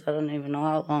 pages, I don't even know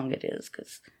how long it is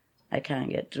because I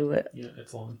can't get through it. Yeah,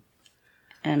 it's long.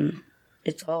 And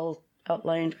it's all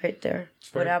outlined right there.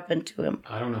 What happened to him.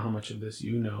 I don't know how much of this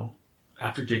you know.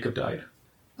 After Jacob died,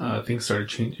 things started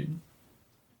changing.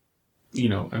 You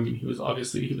know, I mean, he was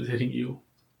hitting you.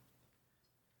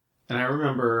 And I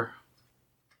remember,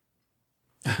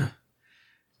 I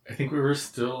think we were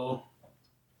still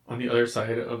on the other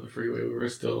side of the freeway. We were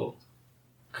still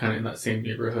kind of in that same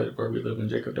neighborhood where we lived when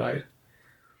Jacob died.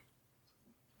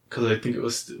 Because I think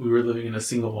we were living in a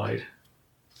single wide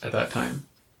at that time,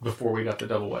 before we got the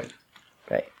double wide.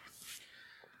 Right.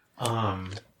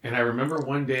 And I remember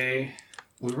one day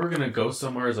we were going to go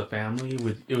somewhere as a family.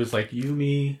 It was like you,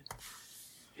 me,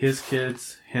 his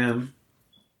kids, him,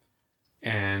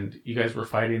 and you guys were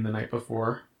fighting the night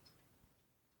before.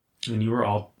 And you were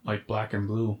all like black and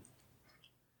blue.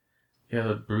 You had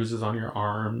the bruises on your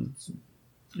arms.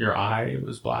 Your eye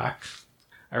was black.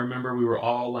 I remember we were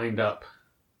all lined up,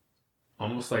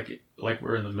 almost like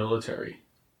we're in the military.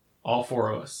 All four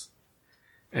of us.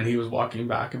 And he was walking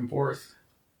back and forth.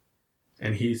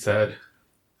 And he said,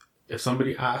 if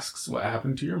somebody asks what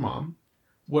happened to your mom,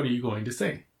 what are you going to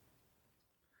say?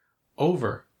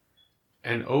 Over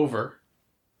and over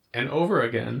and over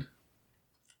again,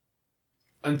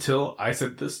 until I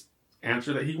said this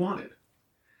answer that he wanted.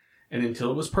 And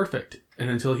until it was perfect. And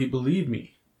until he believed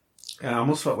me. And I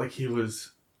almost felt like he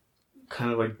was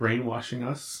kind of like brainwashing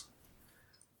us.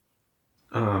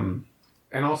 And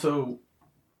also,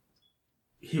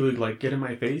 he would like get in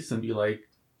my face and be like,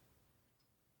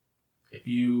 if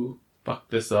you fuck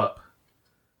this up,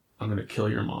 I'm going to kill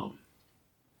your mom.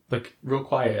 Like real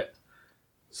quiet,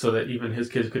 so that even his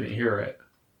kids couldn't hear it.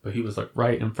 But he was like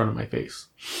right in front of my face.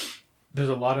 There's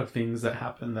a lot of things that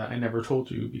happened that I never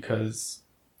told you because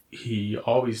he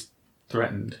always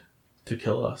threatened to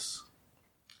kill us.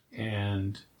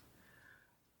 And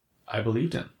I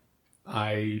believed him.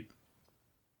 I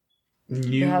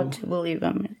knew... You have to believe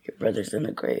him. Your brother's in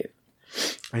the grave.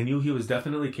 I knew he was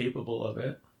definitely capable of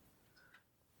it.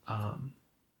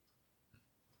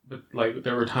 But like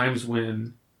there were times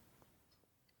when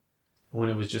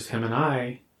it was just him and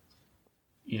I,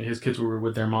 you know, his kids were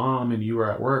with their mom and you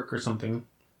were at work or something.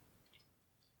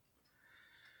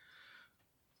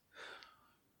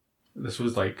 This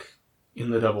was like in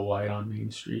the double wide on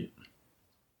Main Street.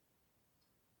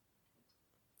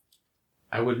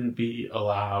 I wouldn't be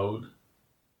allowed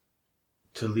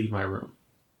to leave my room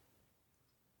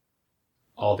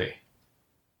all day.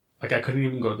 Like I couldn't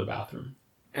even go to the bathroom.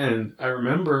 And I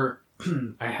remember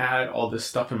I had all this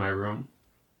stuff in my room.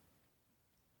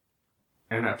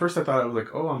 And at first I thought I was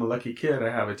like, oh, I'm a lucky kid. I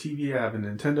have a TV, I have a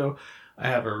Nintendo, I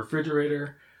have a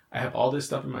refrigerator, I have all this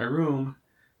stuff in my room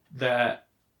that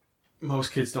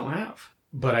most kids don't have.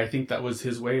 But I think that was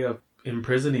his way of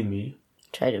imprisoning me.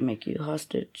 Try to make you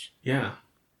hostage. Yeah.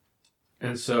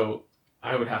 And so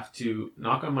I would have to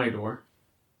knock on my door.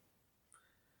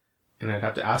 And I'd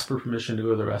have to ask for permission to go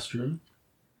to the restroom.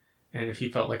 And if he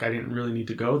felt like I didn't really need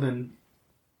to go, then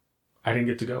I didn't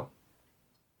get to go.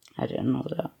 I didn't know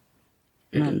that.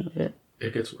 None of it.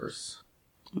 It gets worse.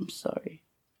 I'm sorry.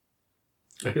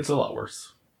 It gets a lot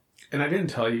worse. And I didn't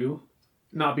tell you,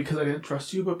 not because I didn't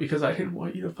trust you, but because I didn't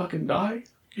want you to fucking die,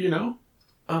 you know?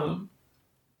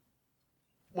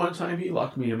 One time he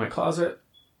locked me in my closet,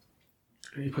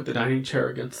 and he put the dining chair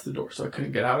against the door so I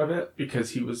couldn't get out of it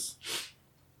because he was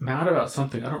mad about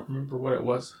something. I don't remember what it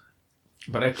was.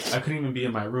 But I couldn't even be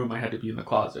in my room. I had to be in the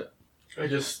closet.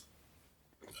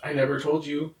 I never told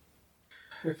you.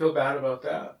 I feel bad about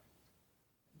that.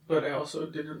 But I also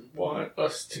didn't want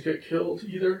us to get killed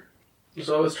either.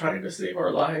 So I was trying to save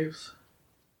our lives.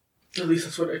 At least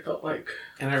that's what I felt like.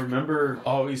 And I remember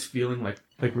always feeling like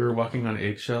we were walking on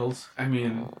eggshells. I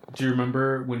mean, do you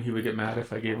remember when he would get mad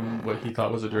if I gave him what he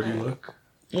thought was a dirty look?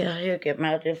 Yeah, he would get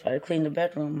mad if I cleaned the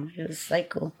bedroom. He was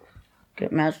psycho.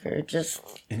 Get mad for just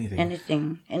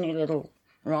anything, any little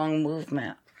wrong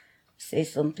movement. Say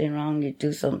something wrong, you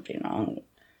do something wrong.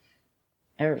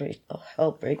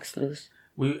 Hell breaks loose.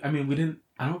 I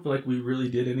don't feel like we really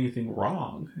did anything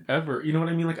wrong, ever. You know what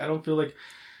I mean? Like, I don't feel like...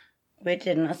 We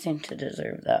did nothing to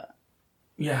deserve that.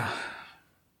 Yeah.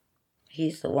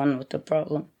 He's the one with the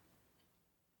problem.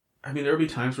 I mean, there would be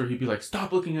times where he'd be like,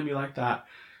 stop looking at me like that.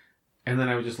 And then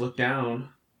I would just look down.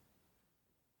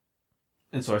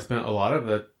 And so I spent a lot of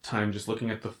the time just looking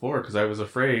at the floor because I was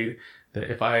afraid that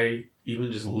if I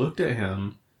even just looked at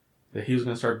him, that he was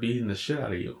going to start beating the shit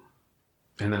out of you.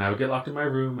 And then I would get locked in my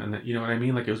room, and then, you know what I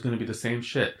mean? Like, it was going to be the same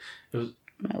shit. It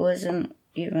wasn't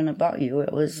even about you.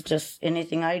 It was just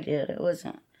anything I did. It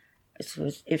wasn't. It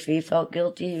was, if he felt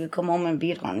guilty, he would come home and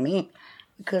beat on me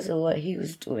because of what he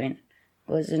was doing.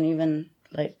 It wasn't even,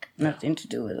 like, nothing to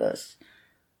do with us.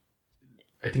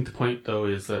 I think the point, though,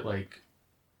 is that, like,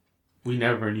 we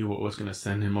never knew what was going to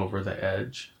send him over the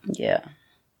edge. Yeah.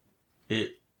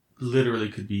 It literally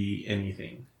could be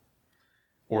anything.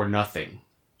 Or nothing.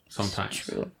 Sometimes. It's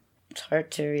true. It's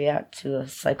hard to react to a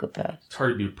psychopath. It's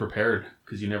hard to be prepared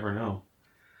because you never know.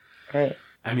 Right.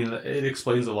 I mean, it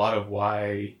explains a lot of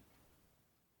why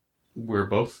we're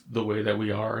both the way that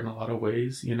we are in a lot of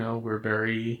ways. You know,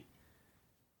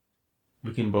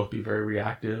 we can both be very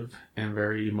reactive and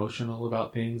very emotional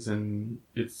about things, and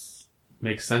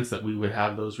makes sense that we would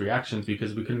have those reactions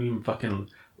because we couldn't even fucking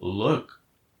look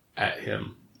at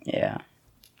him. Yeah.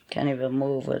 Can't even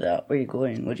move without where you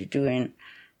going, what you doing.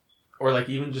 Or like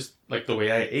even just like the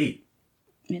way I ate.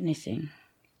 Anything.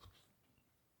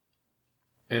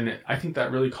 And I think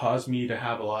that really caused me to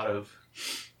have a lot of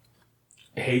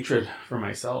hatred for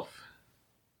myself.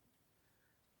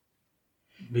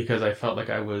 Because I felt like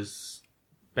I was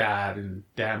bad and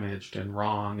damaged and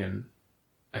wrong, and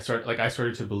I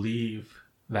started to believe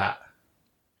that.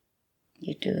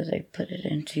 You do. They put it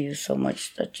into you so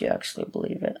much that you actually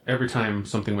believe it. Every time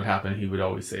something would happen, he would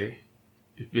always say,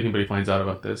 if anybody finds out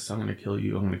about this, I'm going to kill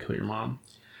you. I'm going to kill your mom.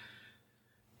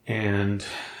 And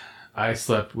I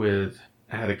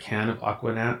had a can of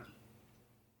Aquanet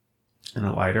and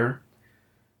a lighter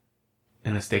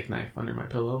and a steak knife under my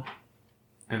pillow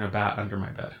and a bat under my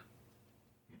bed.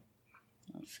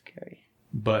 That's scary.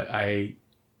 But I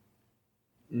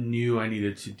knew I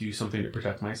needed to do something to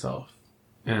protect myself.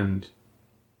 And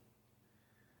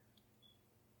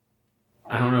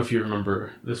I don't know if you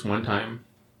remember this one time.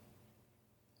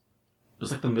 It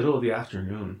was like the middle of the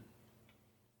afternoon.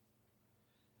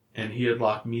 And he had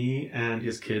locked me and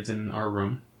his kids in our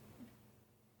room.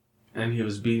 And he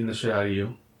was beating the shit out of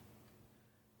you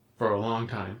for a long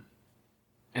time.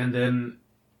 And then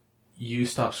you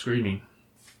stopped screaming.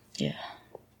 Yeah,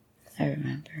 I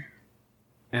remember.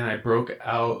 And I broke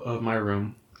out of my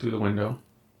room through the window.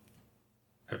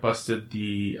 I busted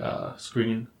the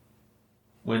screen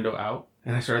window out.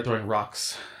 And I started throwing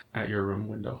rocks at your room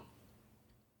window.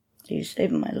 You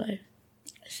saved my life.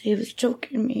 He was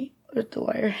choking me with the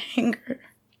wire hanger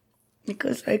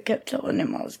because I kept telling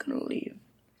him I was going to leave.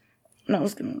 And I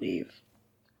was going to leave.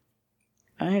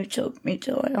 And he choked me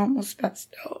till I almost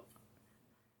passed out.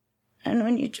 And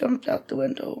when you jumped out the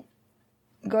window,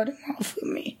 got him off of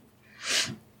me.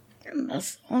 And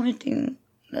that's the only thing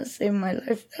that saved my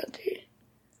life that day.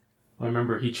 I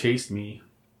remember he chased me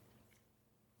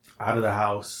out of the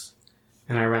house,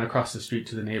 and I ran across the street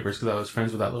to the neighbors because I was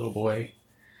friends with that little boy,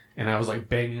 and I was like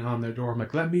banging on their door. I'm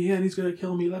like, let me in, he's gonna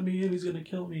kill me, let me in, he's gonna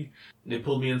kill me. And they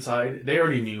pulled me inside. They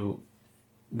already knew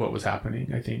what was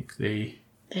happening. I think they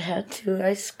had to.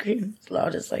 I screamed as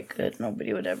loud as I could.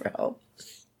 Nobody would ever help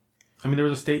us. I mean, there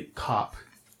was a state cop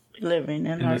living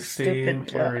in our the same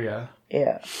stupid area.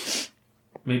 Yeah,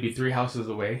 maybe 3 houses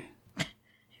away.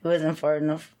 He wasn't far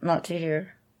enough not to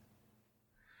hear.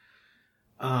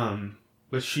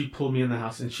 But she pulled me in the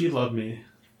house, and she loved me.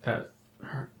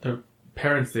 Their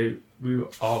parents, we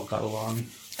all got along.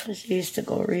 Because she used to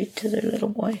go read to their little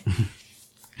boy.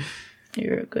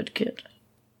 You're a good kid.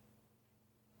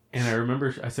 And I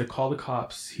remember I said, call the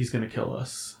cops, he's going to kill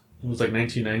us. It was like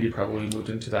 1990, probably moved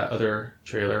into that other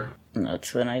trailer. And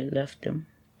that's when I left him.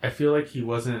 I feel like he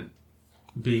wasn't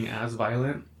being as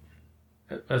violent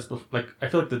as before. Like, I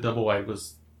feel like the double wide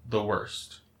was the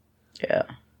worst. Yeah.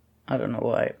 I don't know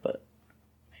why, but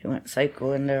he went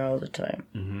psycho in there all the time.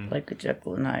 Mm-hmm. Like a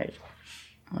Jekyll and Hyde.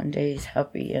 One day he's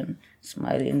happy and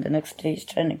smiling. The next day he's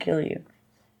trying to kill you.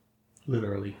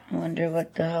 Literally. I wonder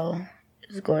what the hell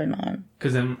is going on.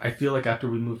 Because then I feel like after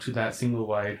we moved to that single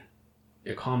wide,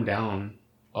 it calmed down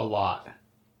a lot.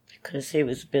 Because he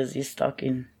was busy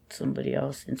stalking somebody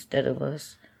else instead of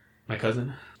us. My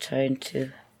cousin? Trying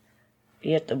to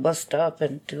be at the bus stop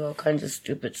and do all kinds of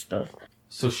stupid stuff.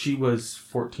 So she was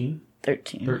 14?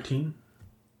 13. 13?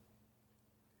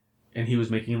 And he was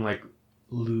making, like,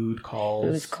 lewd calls?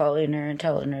 He was calling her and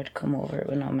telling her to come over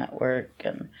when I'm at work,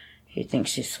 and he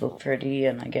thinks she's so pretty,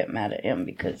 and I get mad at him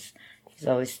because he's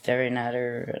always staring at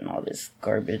her and all this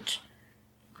garbage.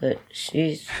 But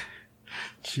she's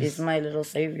my little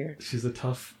savior. She's a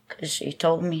tough... Because she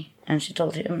told me, and she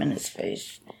told him in his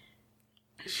face.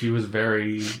 She was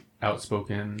very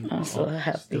outspoken. I'm so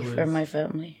happy for my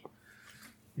family.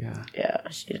 Yeah. Yeah,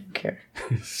 she didn't care.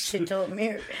 She told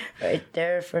me right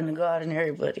there in front of God and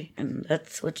everybody. And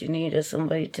that's what you need, is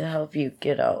somebody to help you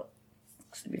get out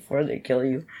before they kill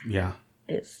you. Yeah.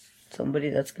 It's somebody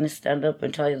that's going to stand up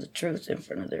and tell you the truth in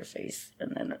front of their face.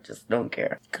 And then I just don't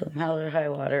care. Come hell or high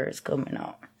water, is coming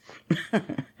out.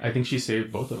 I think she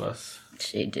saved both of us.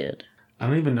 She did. I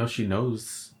don't even know if she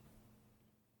knows.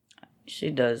 She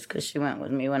does, because she went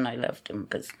with me when I left him,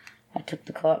 because I took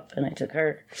the cop and I took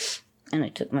her and I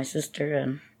took my sister,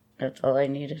 and that's all I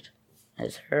needed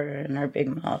is her and her big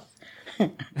mouth.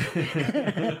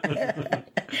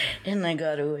 And I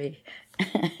got away.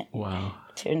 Wow.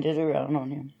 Turned it around on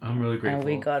him. I'm really grateful. And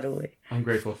we got away. I'm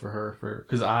grateful for her,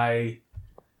 because I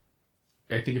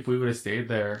think if we would have stayed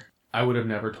there, I would have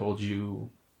never told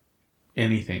you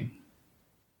anything.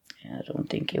 Yeah, I don't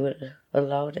think you would have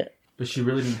allowed it. But she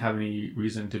really didn't have any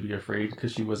reason to be afraid,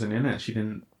 because she wasn't in it. She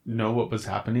didn't know what was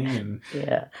happening, and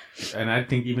yeah. And I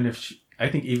think even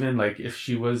if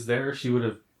she was there, she would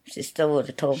have. She still would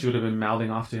have told. She would have been mouthing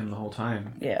off to him the whole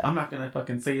time. Yeah. I'm not gonna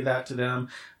fucking say that to them.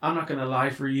 I'm not gonna lie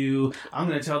for you. I'm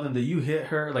gonna tell them that you hit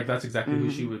her. Like, that's exactly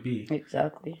who she would be.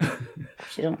 Exactly.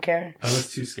 She don't care. I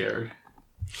was too scared.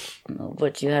 No,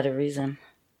 but you had a reason.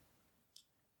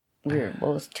 We were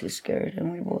both too scared,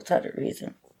 and we both had a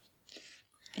reason.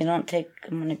 You don't take,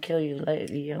 I'm going to kill you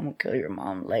lightly, I'm going to kill your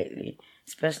mom lightly.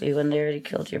 Especially when they already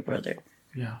killed your brother.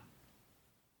 Yeah.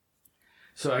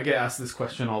 So I get asked this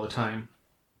question all the time.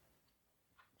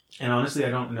 And honestly,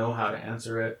 I don't know how to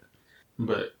answer it.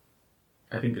 But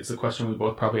I think it's a question we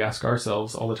both probably ask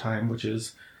ourselves all the time, which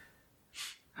is,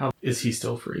 how is he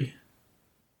still free?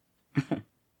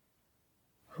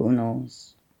 Who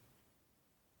knows?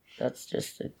 That's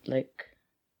just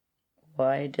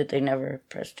why did they never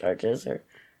press charges or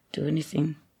do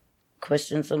anything?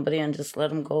 Question somebody and just let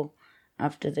them go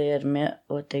after they admit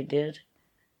what they did?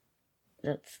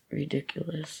 That's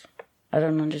ridiculous. I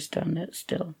don't understand it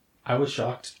still. I was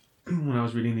shocked when I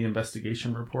was reading the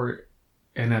investigation report,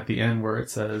 and at the end where it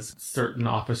says certain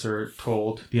officer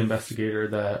told the investigator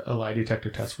that a lie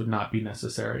detector test would not be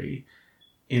necessary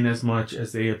inasmuch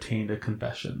as they obtained a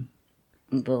confession.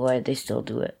 But why did they still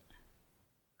do it?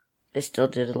 They still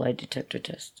did a lie detector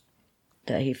test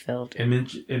that he failed.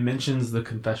 It mentions the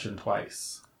confession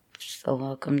twice. So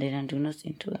how come they didn't do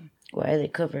nothing to him? Why they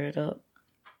cover it up?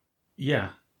 Yeah.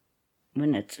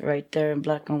 When it's right there in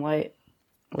black and white.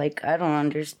 Like, I don't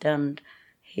understand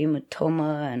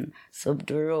hematoma and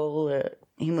subdural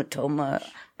hematoma,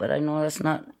 but I know that's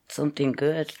not something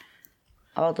good.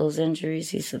 All those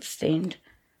injuries he sustained.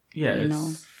 Yeah, you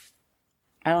know.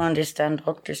 I don't understand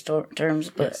doctor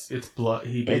terms, but it's blood.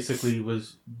 He basically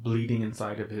was bleeding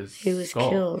inside of his He was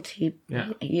skull. killed. He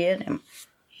hit him.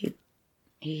 He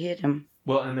hit him.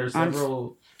 Well, and there's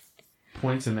several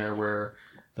points in there where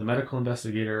the medical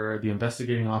investigator, the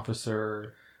investigating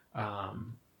officer,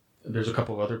 there's a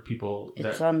couple of other people.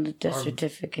 It's on the death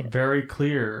certificate. Very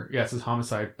clear. Yeah, it says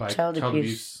homicide by child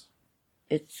abuse.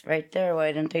 It's right there.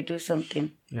 Why didn't they do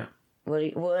something? Yeah.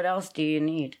 What else do you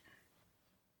need?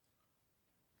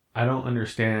 I don't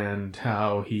understand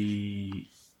how he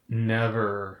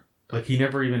never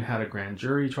even had a grand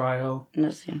jury trial.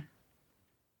 Nothing.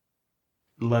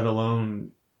 Let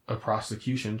alone a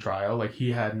prosecution trial. Like,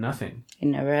 he had nothing. He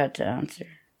never had to answer.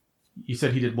 You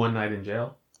said he did one night in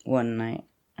jail? One night.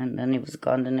 And then he was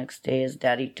gone the next day. His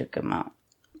daddy took him out.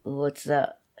 What's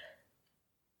that?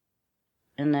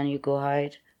 And then you go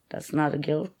hide. That's not a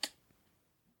guilt.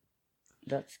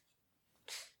 That's...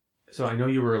 So I know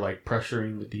you were,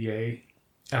 pressuring the DA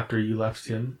after you left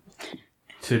him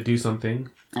to do something.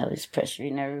 I was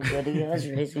pressuring everybody. I was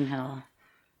raising hell.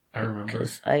 I remember.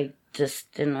 Because I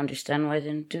just didn't understand why I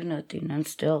didn't do nothing. And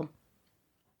still.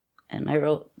 And I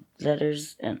wrote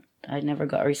letters and I never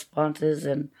got responses.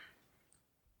 And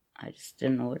I just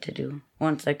didn't know what to do.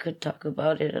 Once I could talk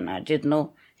about it and I did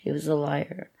know he was a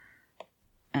liar.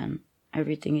 And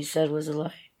everything he said was a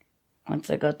lie. Once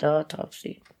I got the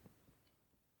autopsy.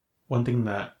 One thing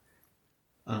that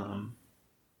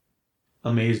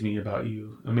amazes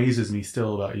me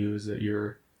still about you, is that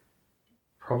you're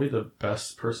probably the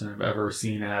best person I've ever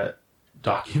seen at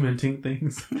documenting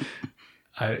things.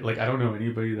 I don't know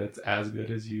anybody that's as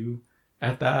good as you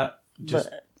at that.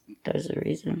 But there's a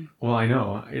reason. Well, I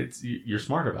know you're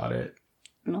smart about it.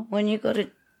 No, when you go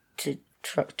to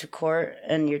court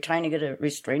and you're trying to get a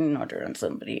restraining order on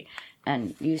somebody,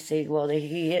 and you say, "Well,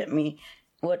 he hit me,"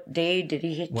 What day did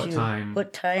he hit What you? time?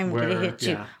 What time Where? did he hit you?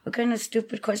 Yeah. What kind of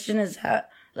stupid question is that?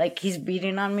 Like, he's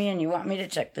beating on me and you want me to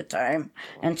check the time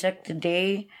and check the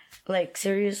day? Like,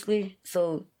 seriously?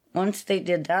 So once they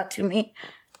did that to me,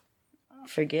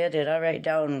 forget it. I write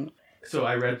down. So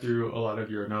I read through a lot of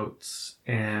your notes,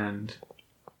 and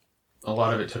a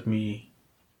lot of it took me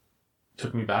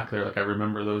back there. Like, I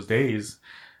remember those days.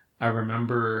 I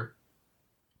remember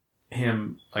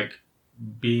him, like,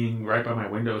 being right by my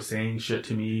window saying shit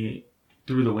to me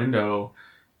through the window,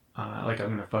 like, I'm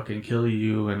gonna fucking kill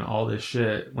you and all this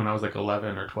shit, when I was like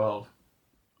 11 or 12.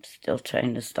 Still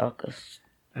trying to stalk us.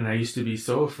 And I used to be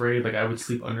so afraid, like, I would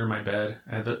sleep under my bed.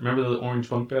 Remember the orange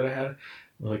bunk bed I had?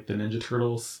 Like the Ninja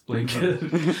Turtles blanket?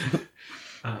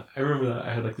 I remember that.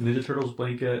 I had like the Ninja Turtles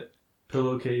blanket,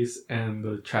 pillowcase, and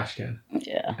the trash can.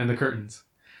 Yeah. And the curtains.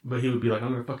 But he would be like,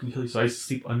 I'm gonna fucking kill you. So I used to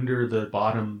sleep under the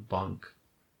bottom bunk.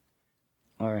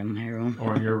 Or in my room.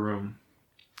 Or in your room.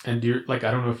 And I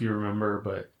don't know if you remember,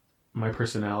 but my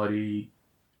personality,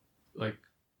 like,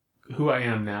 who I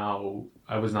am now,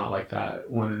 I was not like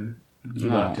that when you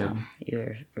left him.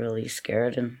 You're really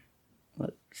scared and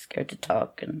scared to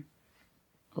talk and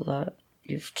a lot.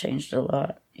 You've changed a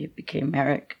lot. You became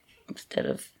Eric instead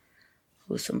of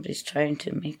who somebody's trying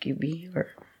to make you be or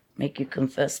make you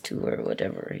confess to or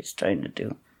whatever he's trying to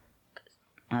do.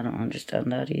 I don't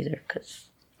understand that either because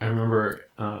I remember...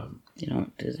 you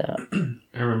don't do that.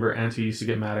 I remember Auntie used to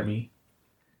get mad at me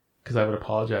because I would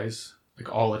apologize,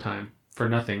 like, all the time for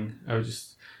nothing. I would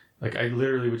just... Like, I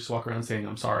literally would just walk around saying,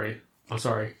 I'm sorry. I'm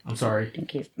sorry. I'm sorry. I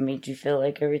think it made you feel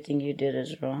like everything you did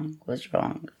was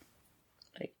wrong.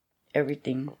 Like,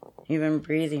 everything. Even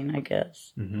breathing, I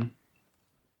guess. Mm-hmm.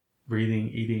 Breathing,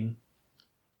 eating,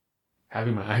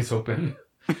 having my eyes open.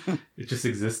 It's just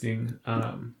existing.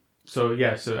 So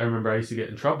I remember I used to get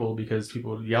in trouble because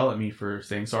people would yell at me for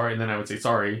saying sorry, and then I would say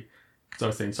sorry because I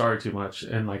was saying sorry too much.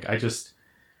 And, like,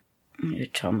 You're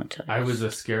traumatized. I was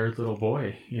a scared little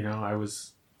boy, you know?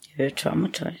 You're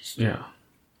traumatized. Yeah.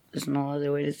 There's no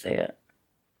other way to say it.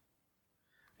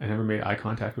 I never made eye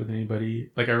contact with anybody.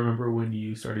 Like, I remember when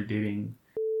you started dating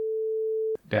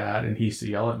Dad, and he used to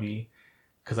yell at me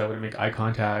because I wouldn't make eye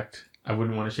contact. I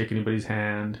wouldn't want to shake anybody's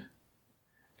hand.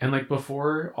 And, like,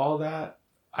 before all that,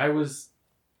 I was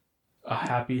a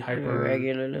happy, hyper...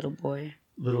 regular little boy.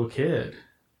 Little kid.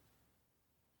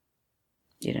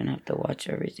 You didn't have to watch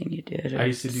everything you did. I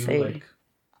used to do, like,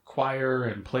 choir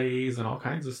and plays and all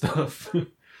kinds of stuff.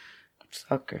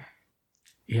 Soccer.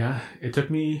 Yeah, I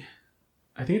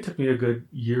think it took me a good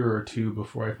year or two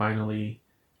before I finally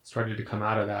started to come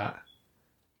out of that.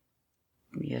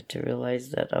 You had to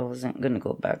realize that I wasn't going to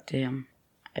go back to him.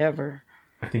 Ever.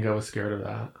 I think I was scared of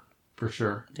that. For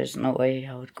sure. There's no way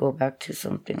I would go back to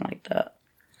something like that.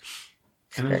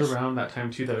 And it was around that time,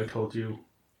 too, that I told you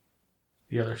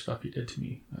the other stuff you did to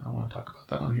me. I don't want to talk about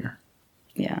that on here.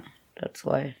 Yeah, that's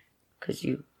why. Because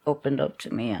you opened up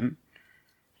to me and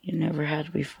you never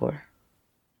had before.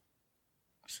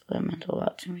 So that meant a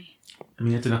lot to me. I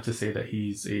mean, it's enough to say that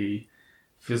he's a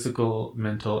physical,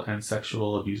 mental, and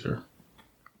sexual abuser.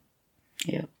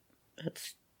 Yep.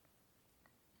 That's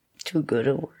too good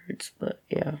of words, but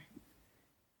yeah.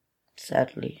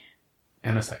 Sadly.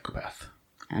 And a psychopath.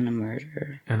 And a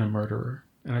murderer. And a murderer.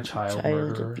 And a child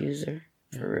murderer. Abuser.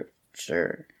 For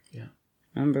sure. Yeah.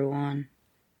 Number one.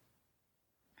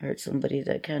 Hurt somebody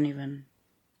that can't even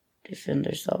defend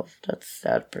themselves. That's a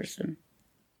sad person.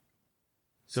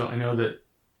 So I know that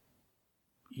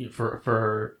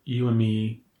for you and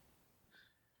me,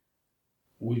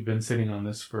 we've been sitting on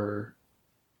this for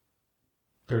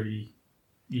 30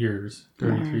 years,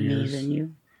 33 years. Me than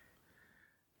you.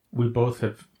 We both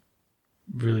have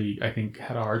really, I think,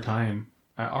 had a hard time.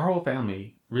 Our whole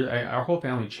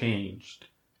family changed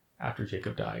after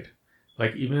Jacob died.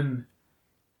 Like,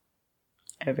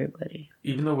 everybody.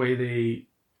 Even the way they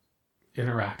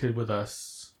interacted with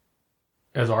us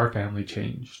as our family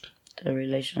changed. The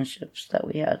relationships that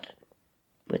we had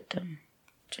with them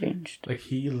changed. Like,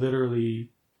 he literally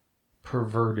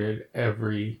perverted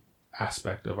every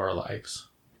aspect of our lives.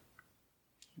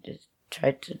 He just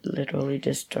tried to literally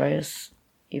destroy us,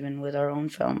 even with our own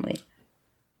family.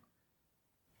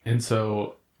 And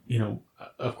so, you know,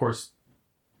 of course,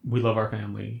 we love our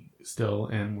family still,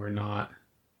 and we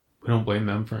don't blame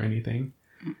them for anything.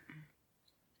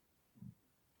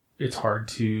 It's hard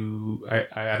to,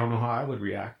 I don't know how I would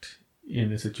react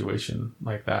in a situation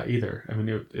like that either. I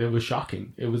mean, it was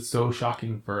shocking. It was so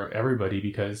shocking for everybody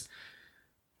because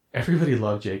everybody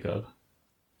loved Jacob.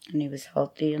 And he was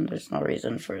healthy, and there's no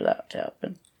reason for that to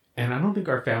happen. And I don't think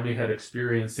our family had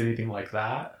experienced anything like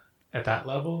that at that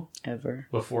level. Ever.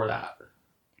 Before that.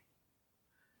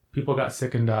 people got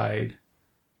sick and died,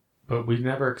 but we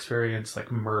never experienced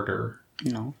like murder.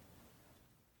 No.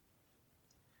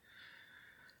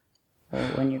 Or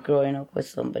when you're growing up with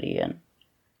somebody and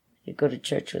you go to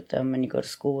church with them and you go to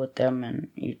school with them and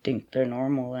you think they're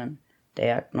normal and they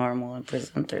act normal and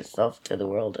present themselves to the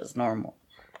world as normal.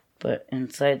 But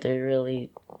inside they're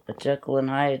really a Jekyll and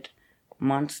Hyde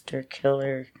monster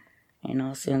killer. You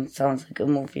know, it sounds like a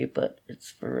movie, but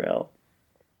it's for real.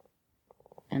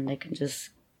 And they can just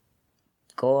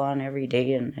go on every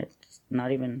day and it's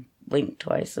not even blink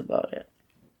twice about it.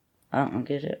 I don't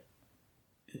get it.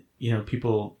 You know,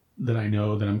 people that I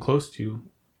know that I'm close to,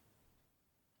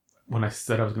 when I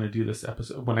said I was going to do this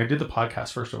episode, when I did the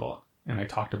podcast, first of all, and I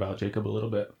talked about Jacob a little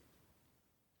bit,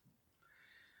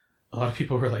 a lot of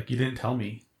people were like, you didn't tell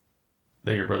me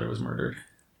that your brother was murdered.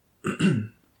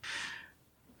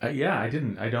 Yeah, I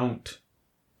didn't. I don't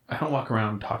walk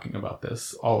around talking about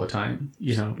this all the time,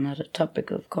 you know. It's not a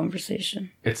topic of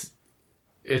conversation. It's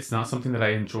not something that I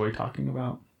enjoy talking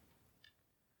about.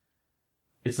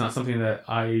 It's not something that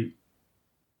I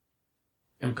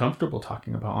am comfortable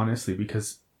talking about, honestly,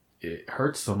 because it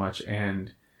hurts so much.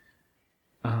 And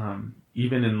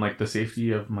even in like the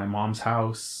safety of my mom's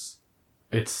house,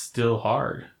 it's still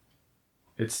hard.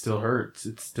 It still hurts.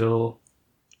 It's still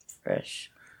fresh.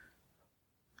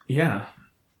 Yeah.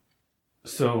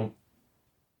 So,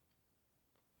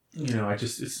 you know, I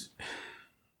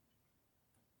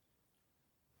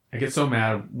get so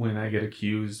mad when I get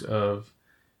accused of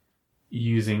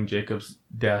using Jacob's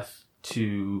death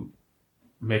to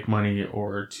make money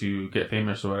or to get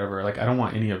famous or whatever. Like, I don't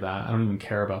want any of that. I don't even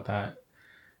care about that.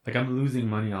 Like, I'm losing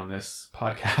money on this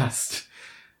podcast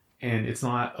and it's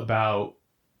not about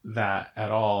that at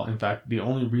all. In fact, the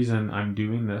only reason I'm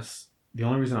doing this, the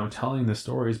only reason I'm telling this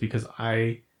story is because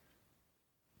I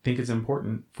think it's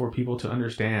important for people to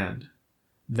understand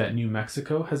that New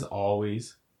Mexico has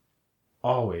always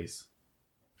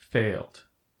failed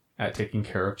at taking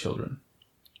care of children.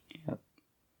 Yep.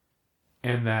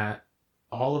 And that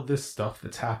all of this stuff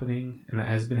that's happening and that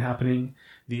has been happening,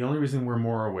 the only reason we're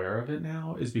more aware of it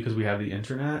now is because we have the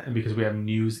internet and because we have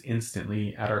news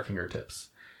instantly at our fingertips.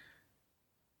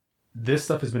 This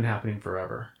stuff has been happening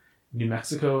forever. New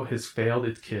Mexico has failed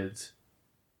its kids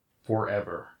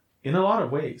forever in a lot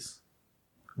of ways.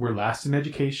 We're last in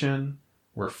education.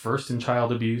 We're first in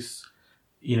child abuse.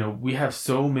 You know, we have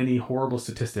so many horrible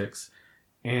statistics.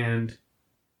 And,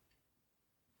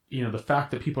 you know, the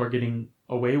fact that people are getting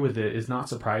away with it is not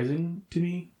surprising to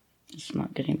me. It's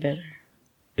not getting better.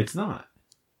 It's not.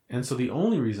 And so the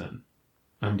only reason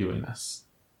I'm doing this,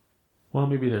 well,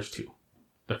 maybe there's two.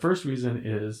 The first reason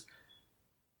is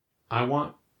I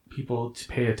want people to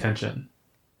pay attention.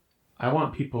 I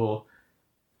want people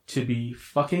to be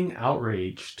fucking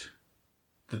outraged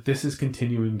that this is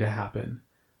continuing to happen.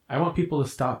 I want people to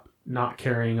stop not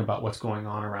caring about what's going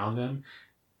on around them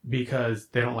because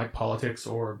they don't like politics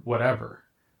or whatever.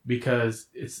 Because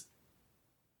it's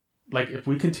like, if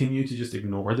we continue to just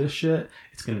ignore this shit,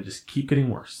 it's going to just keep getting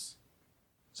worse.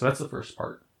 So that's the first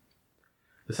part.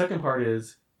 The second part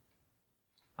is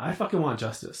I fucking want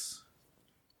justice.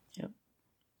 Yep.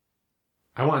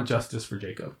 I want justice for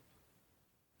Jacob.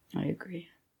 I agree.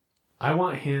 I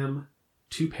want him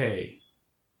to pay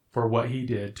for what he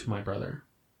did to my brother.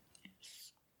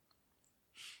 Yes.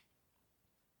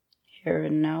 Here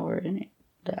and now, or in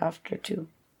the after too.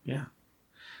 Yeah.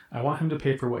 I want him to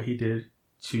pay for what he did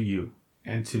to you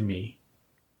and to me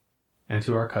and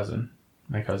to our cousin,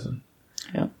 my cousin.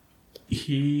 Yep.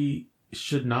 He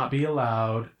should not be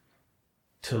allowed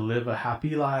to live a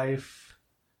happy life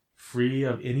free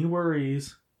of any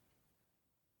worries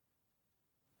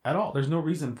at all. There's no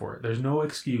reason for it. There's no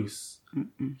excuse.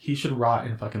 Mm-mm. He should rot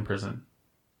in fucking prison.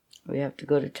 We have to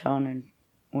go to town and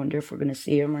wonder if we're going to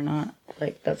see him or not.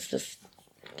 Like, that's just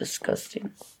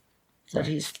disgusting. That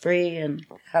he's free and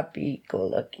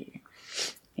happy-go-lucky.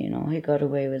 You know, he got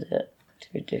away with it.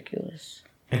 It's ridiculous.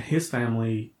 And his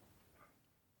family,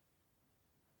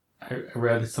 I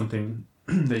read something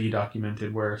that you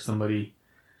documented where somebody,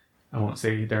 I won't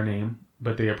say their name,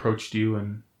 but they approached you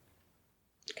and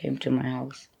came to my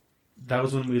house. That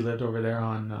was when we lived over there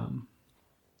on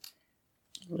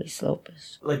Luis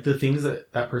Lopez. Like the things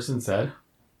that that person said.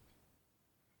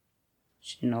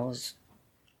 She knows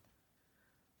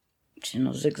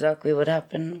exactly what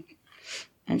happened,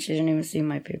 and she didn't even see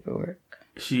my paperwork.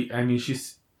 She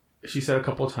said a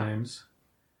couple times,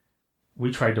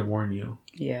 we tried to warn you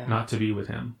not to be with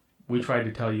him. We tried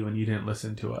to tell you and you didn't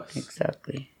listen to us.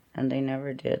 Exactly. And they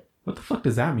never did. What the fuck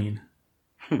does that mean?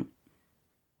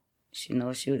 She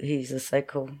knows he's a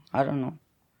psycho. I don't know.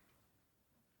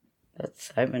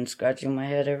 I've been scratching my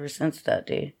head ever since that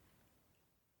day.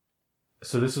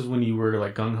 So this is when you were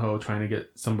like gung-ho trying to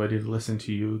get somebody to listen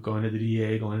to you, going to the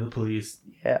DA, going to the police.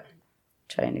 Yeah.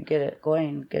 Trying to get it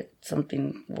going, get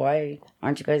something. Why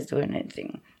aren't you guys doing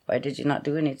anything? Why did you not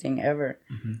do anything ever?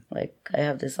 Mm-hmm. Like, I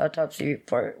have this autopsy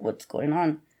report. What's going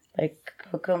on? Like,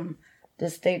 how come the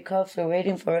state cops were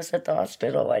waiting for us at the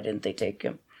hospital? Why didn't they take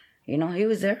him? You know, he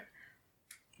was there.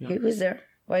 Yeah. He was there.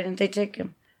 Why didn't they take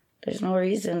him? There's no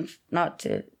reason not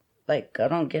to. Like, I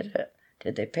don't get it.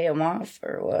 Did they pay him off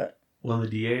or what? Well, the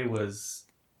DA was,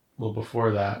 well,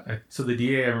 before that. So the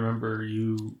DA, I remember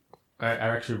I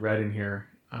actually read in here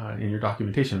in your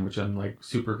documentation, which I'm like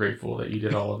super grateful that you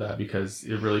did all of that because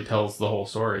it really tells the whole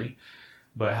story.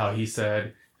 But how he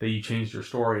said that you changed your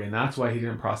story and that's why he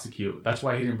didn't prosecute. That's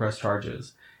why he didn't press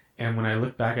charges. And when I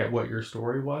look back at what your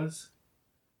story was,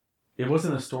 it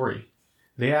wasn't a story.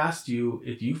 They asked you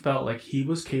if you felt like he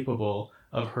was capable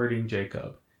of hurting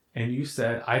Jacob. And you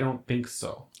said, I don't think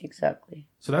so. Exactly.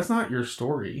 So that's not your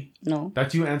story. No.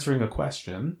 That's you answering a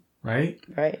question, right?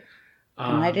 Right.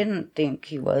 And I didn't think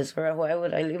he was, or why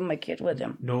would I leave my kid with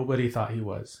him? Nobody thought he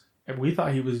was. And we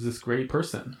thought he was this great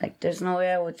person. Like, there's no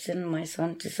way I would send my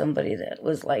son to somebody that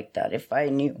was like that if I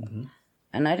knew. Mm-hmm.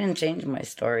 And I didn't change my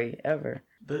story ever.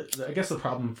 I guess the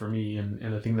problem for me and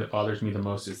the thing that bothers me the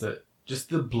most is that just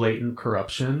the blatant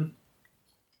corruption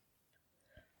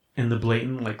and the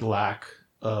blatant like lack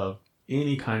of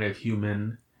any kind of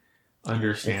human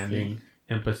understanding,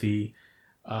 empathy,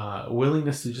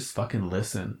 willingness to just fucking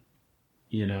listen.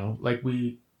 You know, like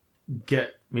we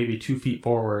get maybe 2 feet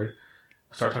forward,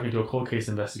 start talking to a cold case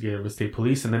investigator with state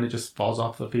police, and then it just falls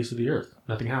off the face of the earth.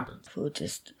 Nothing happens. Who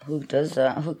does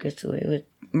that? Who gets away with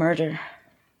murder?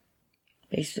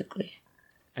 Basically.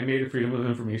 I made a Freedom of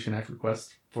Information Act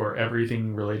request for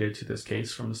everything related to this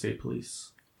case from the state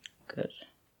police. Good.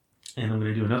 And I'm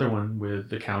going to do another one with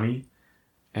the county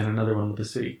and another one with the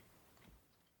city.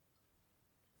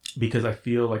 Because I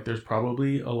feel like there's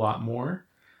probably a lot more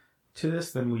to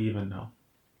this than we even know.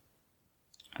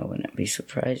 I wouldn't be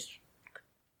surprised.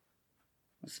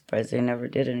 I'm surprised they never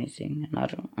did anything, and I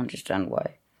don't understand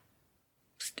why.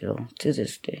 Still, to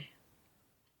this day.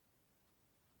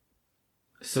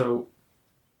 So,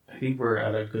 I think we're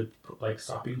at a good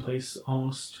stopping place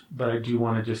almost, but I do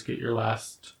want to just get your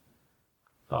last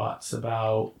thoughts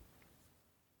about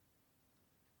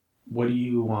what do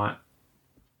you want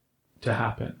to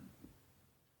happen?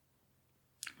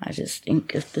 I just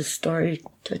think if the story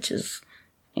touches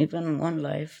even one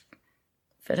life,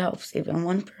 if it helps even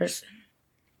one person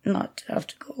not to have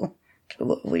to go through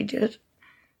what we did,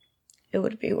 it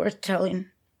would be worth telling.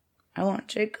 I want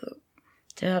Jacob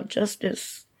to have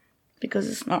justice because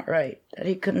it's not right that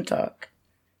he couldn't talk.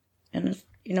 And,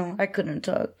 I couldn't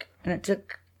talk. And it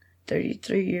took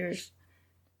 33 years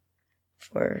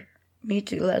for me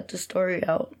to let the story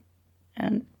out.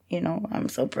 And, I'm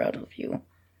so proud of you.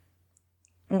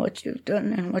 What you've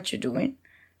done and what you're doing.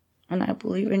 And I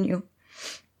believe in you.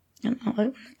 And I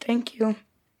want to thank you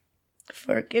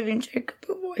for giving Jacob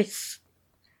a voice.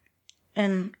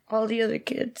 And all the other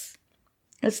kids.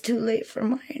 It's too late for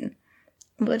mine.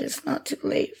 But it's not too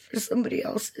late for somebody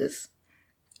else's.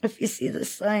 If you see the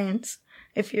signs,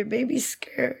 if your baby's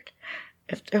scared,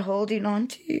 if they're holding on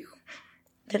to you,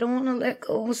 they don't want to let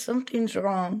go, something's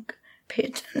wrong. Pay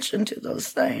attention to those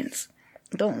signs.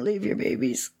 Don't leave your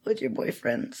babies with your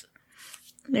boyfriends.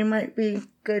 They might be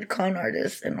good con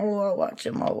artists and, I'll watch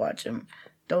him.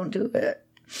 Don't do it.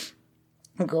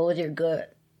 Go with your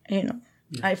gut. Yeah.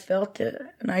 I felt it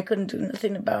and I couldn't do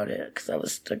nothing about it because I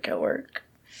was stuck at work.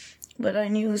 But I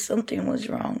knew something was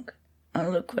wrong.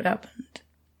 And look what happened.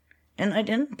 And I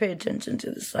didn't pay attention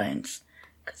to the signs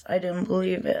because I didn't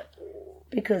believe it.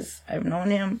 Because I've known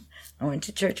him. I went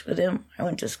to church with him. I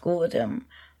went to school with him.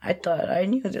 I thought I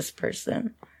knew this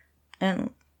person.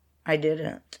 And I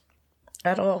didn't.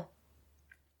 At all.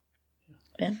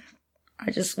 And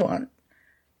I just want,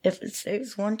 if it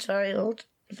saves one child,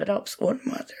 if it helps one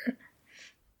mother,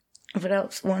 if it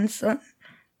helps one son,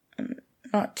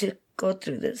 not to go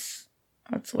through this,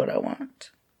 that's what I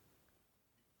want.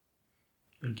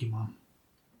 Thank you, Mom.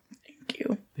 Thank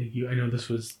you. Thank you. I know this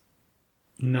was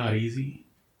not easy.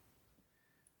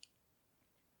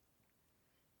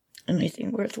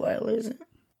 Anything worthwhile isn't.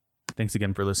 Thanks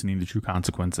again for listening to True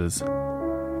Consequences.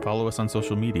 Follow us on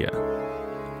social media.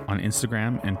 On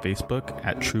Instagram and Facebook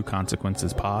at True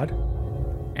Consequences Pod.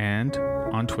 And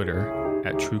on Twitter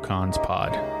at True Cons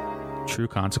Pod. True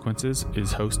Consequences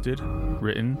is hosted,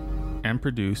 written, and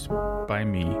produced by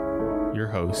me, your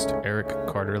host, Eric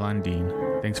Carter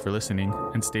Landin. Thanks for listening,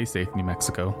 and stay safe, New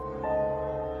Mexico.